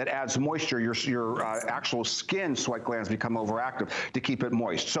it that adds moisture. Your actual skin sweat glands become overactive to keep it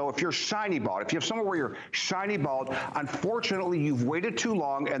moist. So if you're shiny bald, if you have somewhere where you're shiny bald, unfortunately you've waited too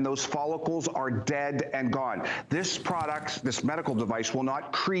long and those follicles are dead and gone. This product, this medical device, will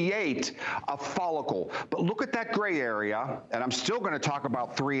not create a follicle. But look at that gray area, and I'm still going to talk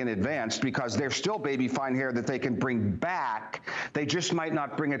about 3 in advanced because there's still baby fine hair that they can bring back. They just might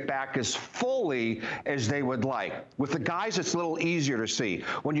not bring it back as fully as they would like. With the guys, it's a little easier to see.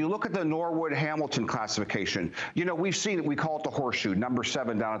 When you look at the Norwood-Hamilton classification, you know, we've seen it, we call it the horseshoe, number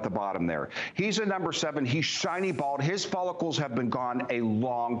 7 down at the bottom there. He's a number 7, he's shiny bald, his follicles have been gone a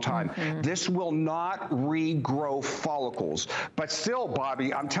long time. This will not regrow follicles. But still,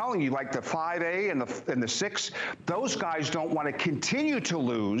 Bobby, I'm telling you, like the 5A and the 6, those guys don't want to continue to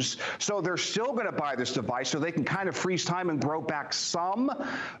lose, so they're still going to buy this device so they can kind of freeze time and grow back some,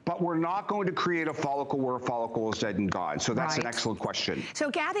 but we're not going to create a follicle where a follicle is dead and gone. So that's an excellent question. So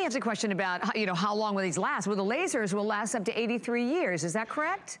Kathy has a question about, how long will these last? Well, the lasers will last up to 83 years. Is that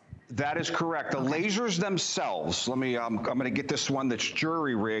correct? That is correct. The lasers themselves, let me, I'm going to get this one that's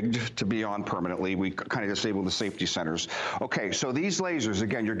jury rigged to be on permanently. We kind of disabled the safety centers. Okay, so these lasers,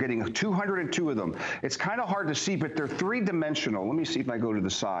 again, you're getting 202 of them. It's kind of hard to see, but they're three-dimensional. Let me see if I go to the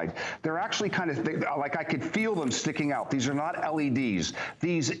side. They're actually kind of, like I could feel them sticking out. These are not LEDs.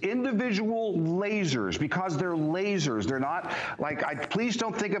 These individual lasers, because they're lasers, they're not like, please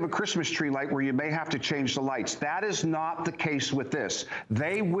don't think of a Christmas tree light where you may have to change the lights. That is not the case with this.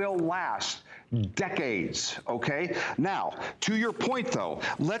 They will last decades, okay? Now, to your point though,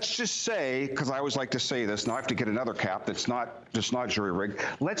 let's just say, because I always like to say this, now I have to get another cap that's not jury rigged.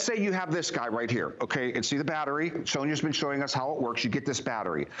 Let's say you have this guy right here, okay? And see the battery? Sonia's been showing us how it works. You get this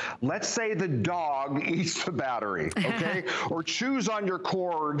battery. Let's say the dog eats the battery, okay? Or chews on your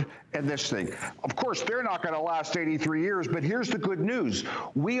cord and this thing. Of course, they're not gonna last 83 years, but here's the good news.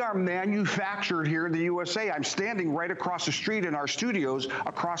 We are manufactured here in the USA. I'm standing right across the street in our studios,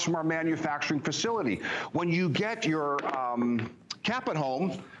 across from our manufacturing facility. When you get your cap at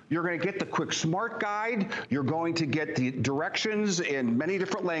home, you're going to get the quick smart guide. You're going to get the directions in many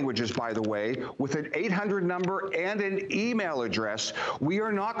different languages, by the way, with an 800 number and an email address. We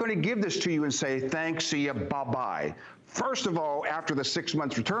are not going to give this to you and say, thanks, see ya, bye-bye. First of all, after the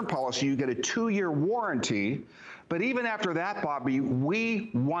 6-month return policy, you get a 2-year warranty. But even after that, Bobby,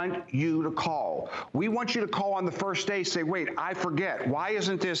 we want you to call. We want you to call on the first day, say, wait, I forget. Why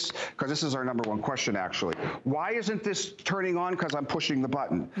isn't this, because this is our #1 question, actually. Why isn't this turning on because I'm pushing the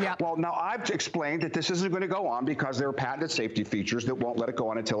button? Yep. Well, now I've explained that this isn't going to go on because there are patented safety features that won't let it go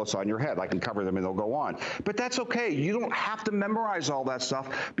on until it's on your head. I can cover them and they'll go on. But that's okay. You don't have to memorize all that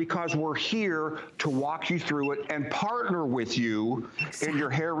stuff because we're here to walk you through it and partner with you in your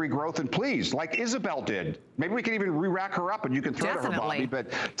hair regrowth. And please, like Isabel did, maybe we can even re-rack her up and you can throw to her, Bobby,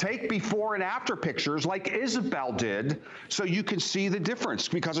 but take before and after pictures like Isabel did so you can see the difference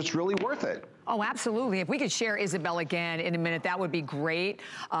because it's really worth it. Oh, absolutely. If we could share Isabel again in a minute, that would be great.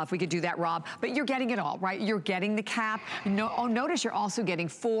 If we could do that, Rob. But you're getting it all, right? You're getting the cap. Notice you're also getting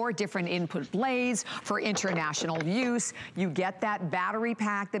 4 different input blades for international use. You get that battery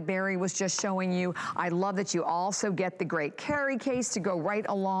pack that Barry was just showing you. I love that you also get the great carry case to go right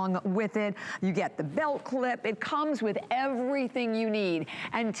along with it. You get the belt clip. It comes with everything you need.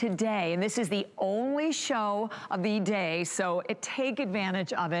 And today, and this is the only show of the day, so take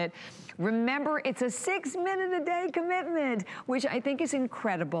advantage of it. Remember, it's a 6-minute-a-day commitment, which I think is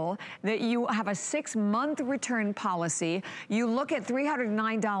incredible, that you have a 6-month return policy. You look at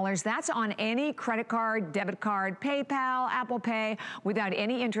 $309. That's on any credit card, debit card, PayPal, Apple Pay, without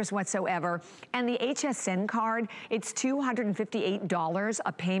any interest whatsoever. And the HSN card, it's $258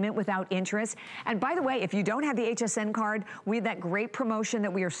 a payment without interest. And by the way, if you don't have the HSN card, we have that great promotion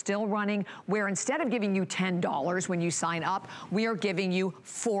that we are still running, where instead of giving you $10 when you sign up, we are giving you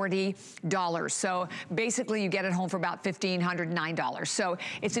 $40. So basically you get it home for about $1,509. So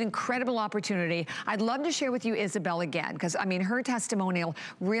it's an incredible opportunity. I'd love to share with you Isabel again, because I mean, her testimonial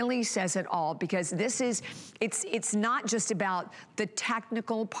really says it all, because this is, it's not just about the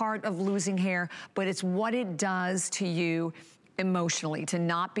technical part of losing hair, but it's what it does to you emotionally, to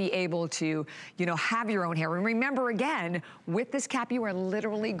not be able to, have your own hair. And remember, again, with this cap, you are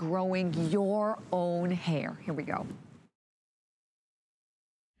literally growing your own hair. Here we go.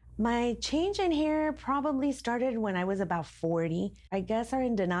 My change in hair probably started when I was about 40. I guess are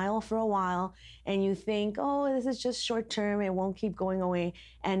in denial for a while, and you think, oh, this is just short term, it won't keep going away,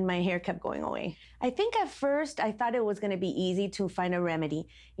 and my hair kept going away. I think at first I thought it was gonna be easy to find a remedy.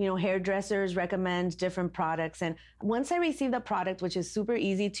 Hairdressers recommend different products, and once I received the product, which is super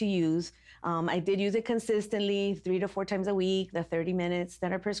easy to use, I did use it consistently 3 to 4 times a week, the 30 minutes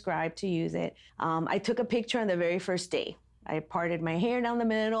that are prescribed to use it. I took a picture on the very first day. I parted my hair down the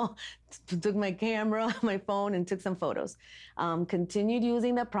middle, took my camera, my phone, and took some photos. Continued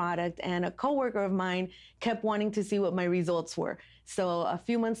using the product, and a coworker of mine kept wanting to see what my results were. So a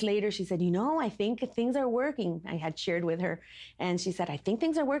few months later, she said, I think things are working. I had shared with her, and she said, I think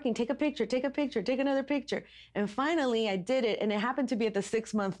things are working. Take a picture, take another picture. And finally, I did it, and it happened to be at the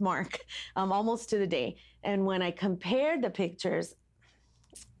 6-month mark, almost to the day. And when I compared the pictures,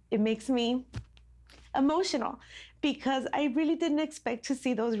 it makes me emotional, because I really didn't expect to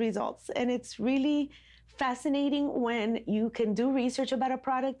see those results. And it's really fascinating when you can do research about a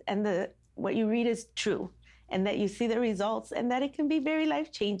product and what you read is true, and that you see the results, and that it can be very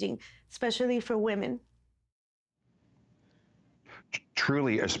life-changing, especially for women.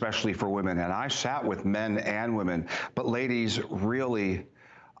 Truly, especially for women. And I sat with men and women, but ladies, really,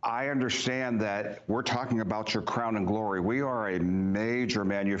 I understand that we're talking about your crown and glory. We are a major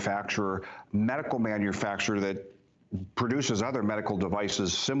manufacturer, medical manufacturer, that produces other medical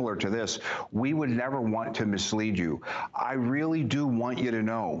devices similar to this, we would never want to mislead you. I really do want you to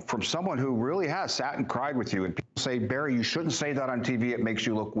know, from someone who really has sat and cried with you, and people say, Barry, you shouldn't say that on TV, it makes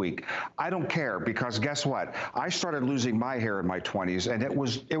you look weak. I don't care, because guess what? I started losing my hair in my 20s, and it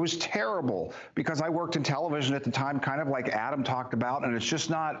was terrible, because I worked in television at the time, kind of like Adam talked about, and it's just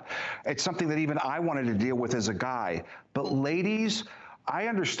not, it's something that even I wanted to deal with as a guy. But ladies, I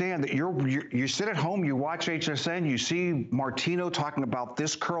understand that you sit at home, you watch HSN, you see Martino talking about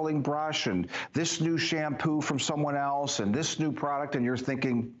this curling brush and this new shampoo from someone else and this new product, and you're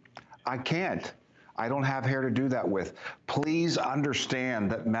thinking, I can't. I don't have hair to do that with. Please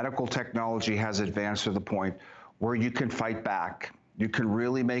understand that medical technology has advanced to the point where you can fight back. You can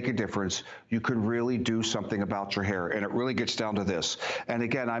really make a difference. You can really do something about your hair. And it really gets down to this. And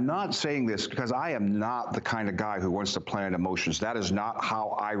again, I'm not saying this because I am not the kind of guy who wants to play on emotions. That is not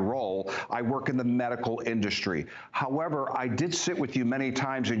how I roll. I work in the medical industry. However, I did sit with you many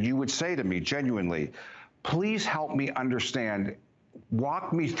times and you would say to me genuinely, please help me understand,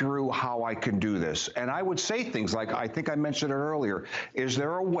 walk me through how I can do this. And I would say things like, I think I mentioned it earlier, is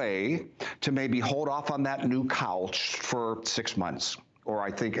there a way to maybe hold off on that new couch for 6 months? Or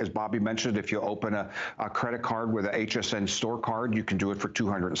I think, as Bobby mentioned, if you open a credit card with an HSN store card, you can do it for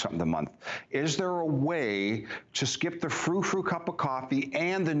 $200 and something a month. Is there a way to skip the frou-frou cup of coffee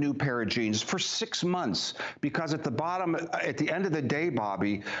and the new pair of jeans for 6 months? Because at the end of the day,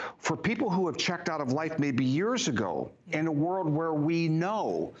 Bobby, for people who have checked out of life maybe years ago, in a world where we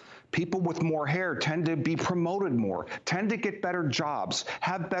know people with more hair tend to be promoted more, tend to get better jobs,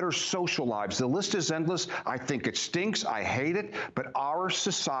 have better social lives. The list is endless. I think it stinks. I hate it. But our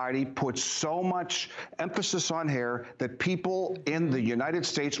society puts so much emphasis on hair that people in the United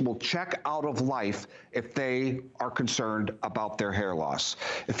States will check out of life if they are concerned about their hair loss.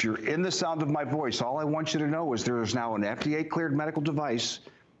 If you're in the sound of my voice, all I want you to know is there is now an FDA-cleared medical device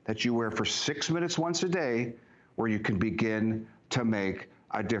that you wear for 6 minutes once a day where you can begin to make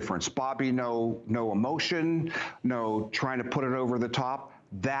a difference. Bobby, no emotion, no trying to put it over the top.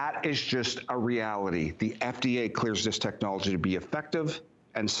 That is just a reality. The FDA clears this technology to be effective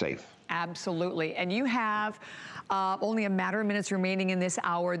and safe. Absolutely. And you have only a matter of minutes remaining in this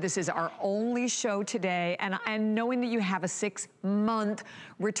hour. This is our only show today. And knowing that you have a 6-month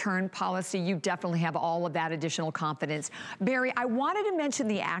return policy, you definitely have all of that additional confidence. Barry, I wanted to mention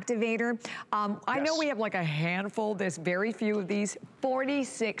the activator. I know we have like a handful. There's very few of these.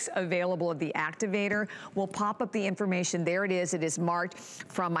 46 available of the activator. We'll pop up the information. There it is. It is marked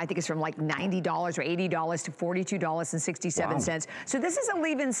from, I think it's from like $90 or $80 to $42.67. Wow. So this is a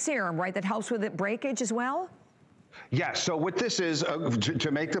leave-in serum, right, that helps with breakage as well? Yes, so what this is,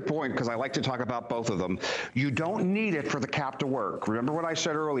 to make the point, because I like to talk about both of them, you don't need it for the cap to work. Remember what I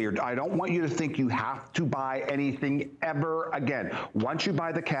said earlier, I don't want you to think you have to buy anything ever again. Once you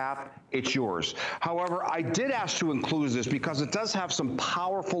buy the cap, it's yours. However, I did ask to include this because it does have some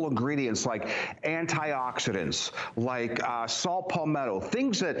powerful ingredients like antioxidants, like saw palmetto,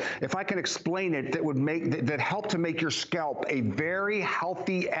 things that, if I can explain it, that would make, that help to make your scalp a very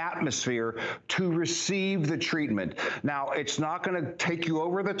healthy atmosphere to receive the treatment. Now, it's not going to take you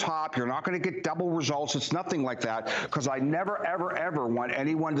over the top. You're not going to get double results. It's nothing like that, because I never, ever, ever want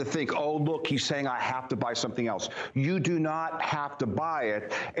anyone to think, oh, look, he's saying I have to buy something else. You do not have to buy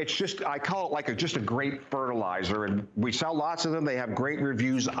it. It's just, I call it like just a great fertilizer, and we sell lots of them. They have great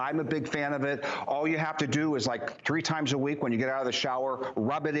reviews. I'm a big fan of it. All you have to do is like 3 times a week when you get out of the shower,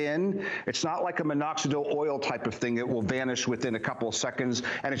 rub it in. It's not like a minoxidil oil type of thing that will vanish within a couple of seconds,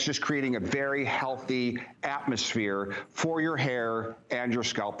 and it's just creating a very healthy atmosphere for your hair and your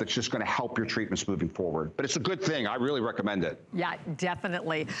scalp that's just going to help your treatments moving forward. But it's a good thing. I really recommend it. Yeah,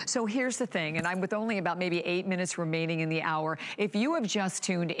 definitely. So here's the thing, and I'm with only about maybe 8 minutes remaining in the hour. If you have just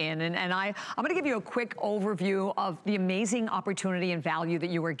tuned in, and I'm going to give you a quick overview of the amazing opportunity and value that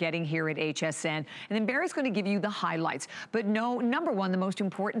you are getting here at HSN, and then Barry's going to give you the highlights. But no, number one, the most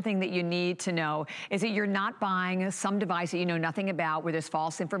important thing that you need to know is that you're not buying some device that you know nothing about where there's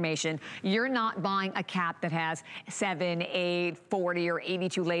false information. You're not buying a cap that has 7, 8, 40, or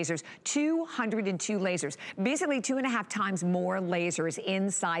 82 lasers. 202 lasers. Basically 2.5 times more lasers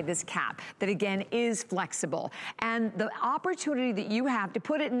inside this cap that, again, is flexible. And the opportunity that you have to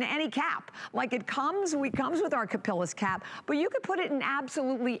put it in any any cap. Like it comes with our Capillus cap, but you could put it in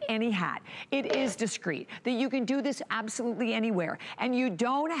absolutely any hat. It is discreet, that you can do this absolutely anywhere. And you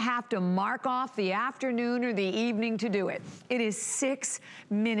don't have to mark off the afternoon or the evening to do it. It is 6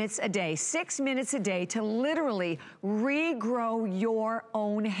 minutes a day. 6 minutes a day to literally regrow your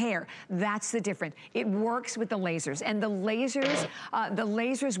own hair. That's the difference. It works with the lasers. And the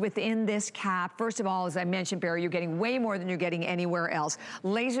lasers within this cap, first of all, as I mentioned, Barry, you're getting way more than you're getting anywhere else.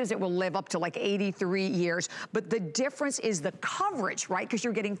 Lasers that will live up to like 83 years. But the difference is the coverage, right? Because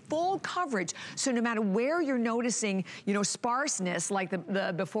you're getting full coverage. So no matter where you're noticing, you know, sparseness, like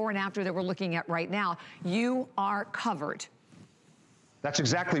the before and after that we're looking at right now, you are covered. That's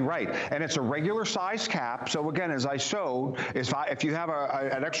exactly right. And it's a regular size cap. So again, as I showed, if you have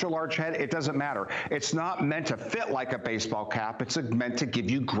an extra large head, it doesn't matter. It's not meant to fit like a baseball cap. It's meant to give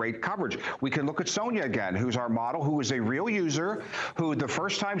you great coverage. We can look at Sonia again, who's our model, who is a real user, who the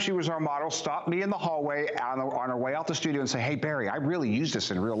first time she was our model stopped me in the hallway on her way out the studio and said, hey, Barry, I really use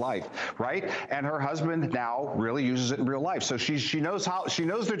this in real life, right? And her husband now really uses it in real life. So she knows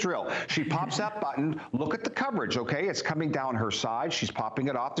the drill. She pops that button. Look at the coverage, okay? It's coming down her side. She's popping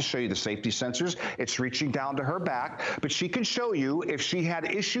it off to show you the safety sensors. It's reaching down to her back, but she can show you if she had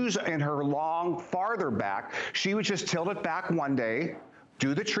issues in her long, farther back, she would just tilt it back one day,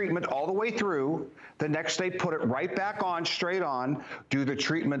 do the treatment all the way through. The next day, put it right back on, straight on, do the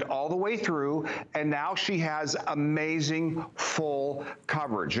treatment all the way through, and now she has amazing full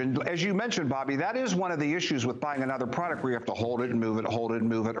coverage. And as you mentioned, Bobby, that is one of the issues with buying another product where you have to hold it and move it, hold it and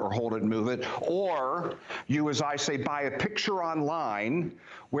move it, or hold it and move it. Or you, as I say, buy a picture online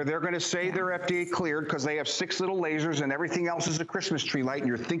where they're going to say they're FDA cleared because they have 6 little lasers and everything else is a Christmas tree light, and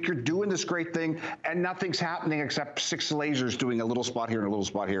you think you're doing this great thing and nothing's happening except 6 lasers doing a little spot here and a little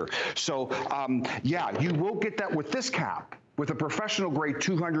spot here. So yeah, you will get that with this cap. With a professional grade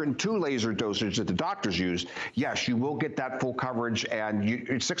 202 laser dosage that the doctors use, yes, you will get that full coverage, and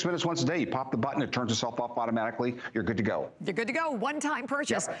it's 6 minutes once a day. You pop the button, it turns itself off automatically. You're good to go. You're good to go. One-time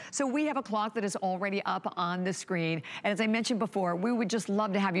purchase. Yep. So we have a clock that is already up on the screen. And as I mentioned before, we would just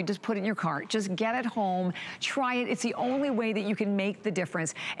love to have you just put it in your cart. Just get it home. Try it. It's the only way that you can make the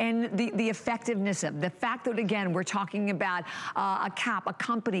difference. And the effectiveness of the fact that, again, we're talking about a cap, a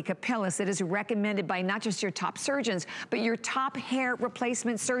company, Capillus, that is recommended by not just your top surgeons, but your top hair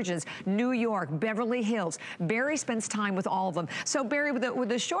replacement surgeons, New York, Beverly Hills. Barry spends time with all of them. So Barry, with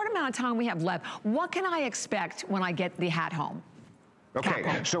the short amount of time we have left, what can I expect when I get the hat home?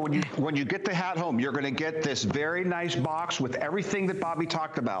 Okay, so when you get the hat home, you're going to get this very nice box with everything that Bobby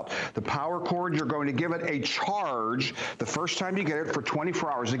talked about. The power cord, you're going to give it a charge the first time you get it for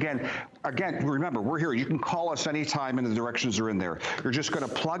 24 hours. Again, remember, we're here. You can call us anytime, and the directions are in there. You're just going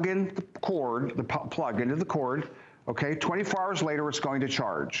to plug in the cord, plug into the cord. Okay, 24 hours later, it's going to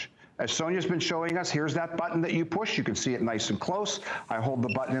charge. As Sonia's been showing us, here's that button that you push. You can see it nice and close. I hold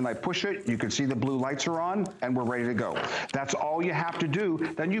the button and I push it. You can see the blue lights are on, and we're ready to go. That's all you have to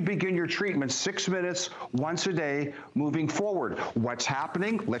do. Then you begin your treatment 6 minutes, once a day, moving forward. What's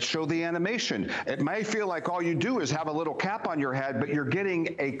happening? Let's show the animation. It may feel like all you do is have a little cap on your head, but you're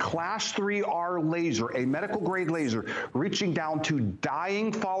getting a class 3R laser, a medical grade laser, reaching down to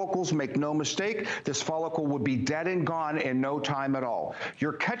dying follicles. Make no mistake, this follicle would be dead and gone in no time at all.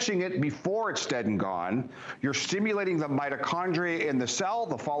 You're catching it before it's dead and gone. You're stimulating the mitochondria in the cell.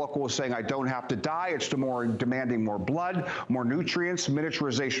 The follicle is saying, I don't have to die. It's demanding more blood, more nutrients.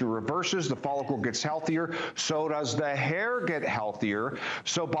 Miniaturization reverses. The follicle gets healthier. So does the hair get healthier.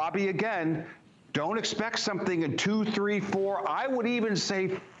 So Bobby, again, don't expect something in 2, 3, 4, I would even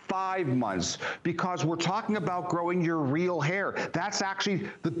say 5 months, because we're talking about growing your real hair. That's actually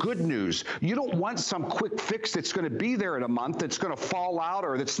the good news. You don't want some quick fix that's going to be there in a month, that's going to fall out,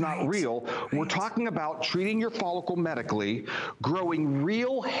 or that's not real. We're talking about treating your follicle medically, growing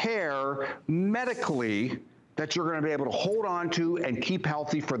real hair medically, that you're going to be able to hold on to and keep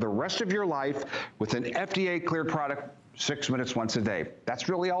healthy for the rest of your life with an FDA cleared product 6 minutes once a day. That's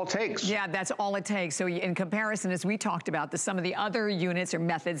really all it takes. Yeah, that's all it takes. So in comparison, as we talked about, some of the other units or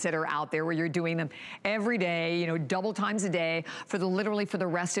methods that are out there where you're doing them every day, you know, double times a day for literally for the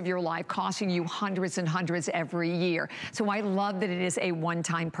rest of your life, costing you hundreds and hundreds every year. So I love that it is a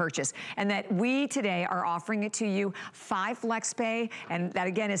one-time purchase, and that we today are offering it to you 5 flex pay, and that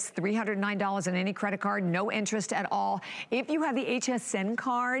again is $309 on any credit card, no interest at all. If you have the HSN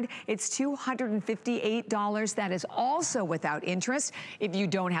card, it's $258. That is also also without interest. If you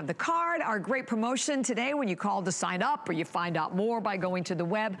don't have the card, our great promotion today, when you call to sign up or you find out more by going to the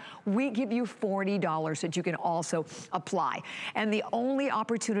web, we give you $40 that you can also apply. And the only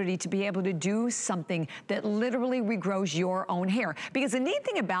opportunity to be able to do something that literally regrows your own hair. Because the neat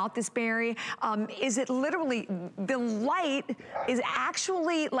thing about this, Barry, is it literally, the light is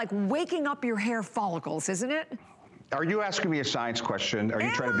actually like waking up your hair follicles, isn't it? Are you asking me a science question? Are you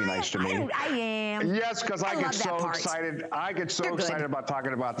trying to be nice to me? I am. Yes, because I get so excited. I get so excited about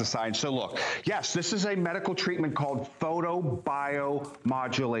talking about the science. So look, yes, this is a medical treatment called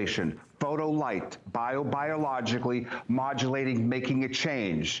photobiomodulation. Photo light, biologically modulating, making a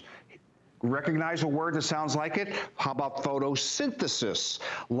change. Recognize a word that sounds like it? How about photosynthesis?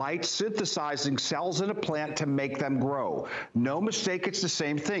 Light synthesizing cells in a plant to make them grow. No mistake, it's the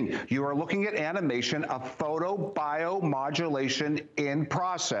same thing. You are looking at animation of photobiomodulation in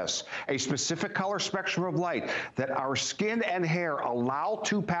process, a specific color spectrum of light that our skin and hair allow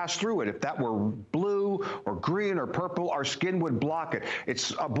to pass through it. If that were blue or green or purple, our skin would block it.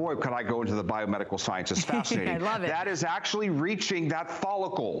 It's, boy, could I go into the biomedical science. It's fascinating. I love it. That is actually reaching that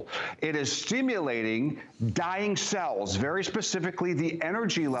follicle. It is stimulating dying cells, very specifically the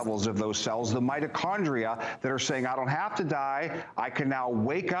energy levels of those cells, the mitochondria that are saying, I don't have to die, I can now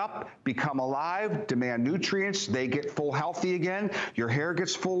wake up, become alive, demand nutrients, they get full healthy again, your hair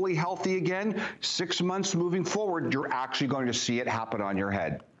gets fully healthy again. 6 months moving forward, you're actually going to see it happen on your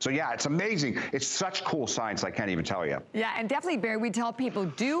head. So yeah, it's amazing. It's such cool science, I can't even tell you. Yeah, and definitely, Barry, we tell people,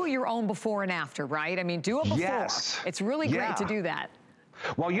 do your own before and after, right? I mean, do it before. Yes. It's really great to do that.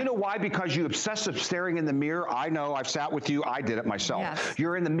 Well, you know why? Because you obsessive staring in the mirror. I know, I've sat with you, I did it myself. Yes.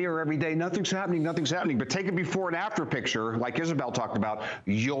 You're in the mirror every day, nothing's happening, but take a before and after picture, like Isabel talked about,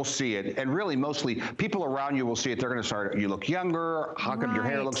 you'll see it. And really, mostly, people around you will see it. They're gonna start, you look younger, how come your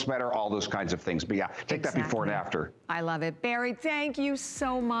hair looks better, all those kinds of things. But yeah, take that before and after. I love it. Barry, thank you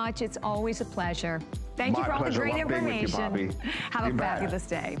so much. It's always a pleasure. Thank you for all the great information. Have a fabulous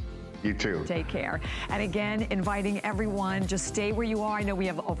day. You too. Take care. And again, inviting everyone, just stay where you are. I know we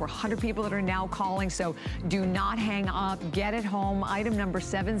have over 100 people that are now calling, so do not hang up. Get it home. Item number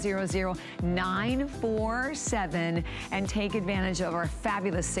 700947, and take advantage of our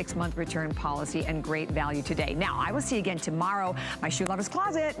fabulous 6-month return policy and great value today. Now, I will see you again tomorrow, my Shoe Lover's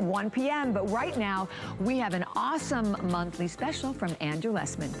Closet, 1 p.m. But right now, we have an awesome monthly special from Andrew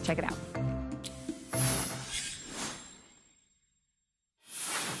Lessman. Check it out.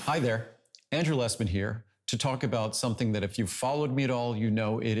 Hi there, Andrew Lessman here to talk about something that if you've followed me at all, you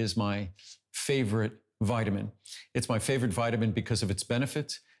know it is my favorite vitamin. It's my favorite vitamin because of its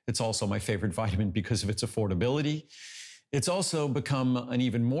benefits. It's also my favorite vitamin because of its affordability. It's also become an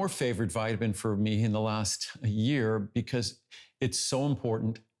even more favorite vitamin for me in the last year because it's so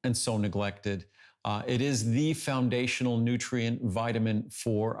important and so neglected. It is the foundational nutrient vitamin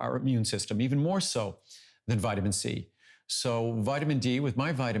for our immune system, even more so than vitamin C. So vitamin D, with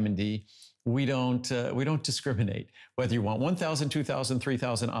my vitamin D, we don't discriminate. Whether you want 1,000, 2,000,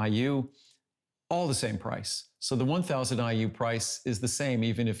 3,000 IU, all the same price. So the 1,000 IU price is the same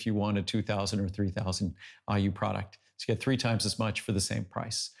even if you want a 2,000 or 3,000 IU product. So you get 3 times as much for the same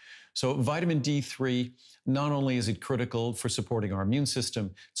price. So vitamin D3, not only is it critical for supporting our immune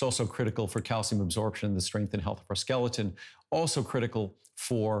system, it's also critical for calcium absorption, the strength and health of our skeleton, also critical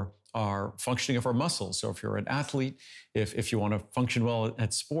for our functioning of our muscles. So if you're an athlete, if you want to function well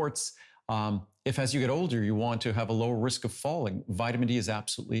at sports, if as you get older, you want to have a lower risk of falling, vitamin D is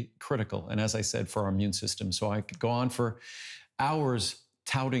absolutely critical. And as I said, for our immune system. So I could go on for hours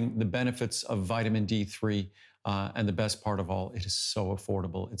touting the benefits of vitamin D3. And the best part of all, it is so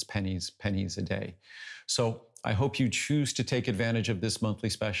affordable. It's pennies a day. So I hope you choose to take advantage of this monthly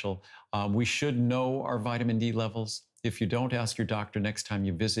special. We should know our vitamin D levels. If you don't, ask your doctor next time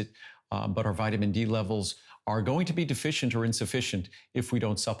you visit. But our vitamin D levels are going to be deficient or insufficient if we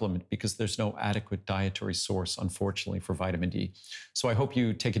don't supplement because there's no adequate dietary source, unfortunately, for vitamin D. So I hope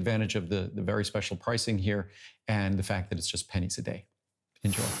you take advantage of the very special pricing here and the fact that it's just pennies a day.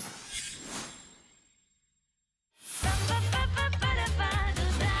 Enjoy.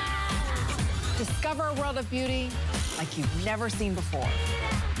 Discover a world of beauty like you've never seen before.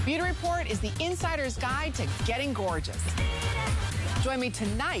 Beauty Report is the insider's guide to getting gorgeous. Join me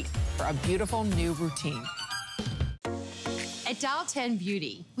tonight for a beautiful new routine. At Dial 10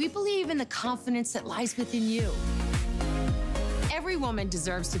 Beauty, we believe in the confidence that lies within you. Every woman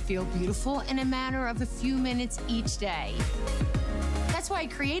deserves to feel beautiful in a matter of a few minutes each day. That's why I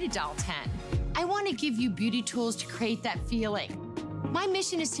created Dial 10. I want to give you beauty tools to create that feeling. My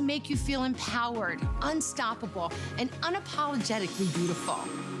mission is to make you feel empowered, unstoppable, and unapologetically beautiful.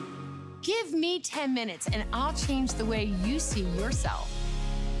 Give me 10 minutes and I'll change the way you see yourself.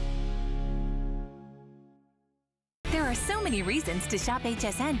 There are so many reasons to shop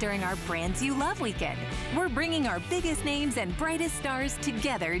HSN during our Brands You Love weekend. We're bringing our biggest names and brightest stars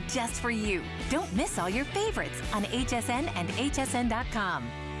together just for you. Don't miss all your favorites on HSN and hsn.com.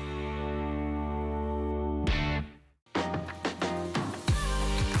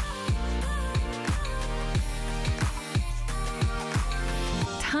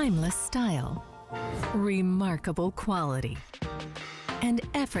 Timeless style, remarkable quality, and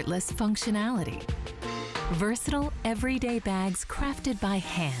effortless functionality. Versatile, everyday bags crafted by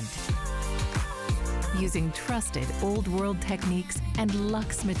hand. Using trusted old world techniques and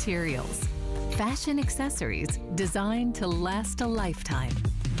luxe materials. Fashion accessories designed to last a lifetime.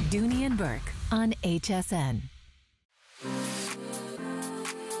 Dooney & Burke on HSN.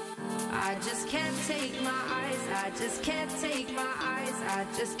 I just can't take my eyes, I just can't take my eyes, I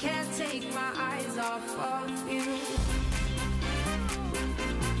just can't take my eyes off of you.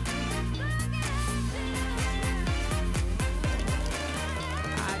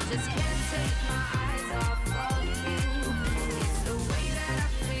 I just can't.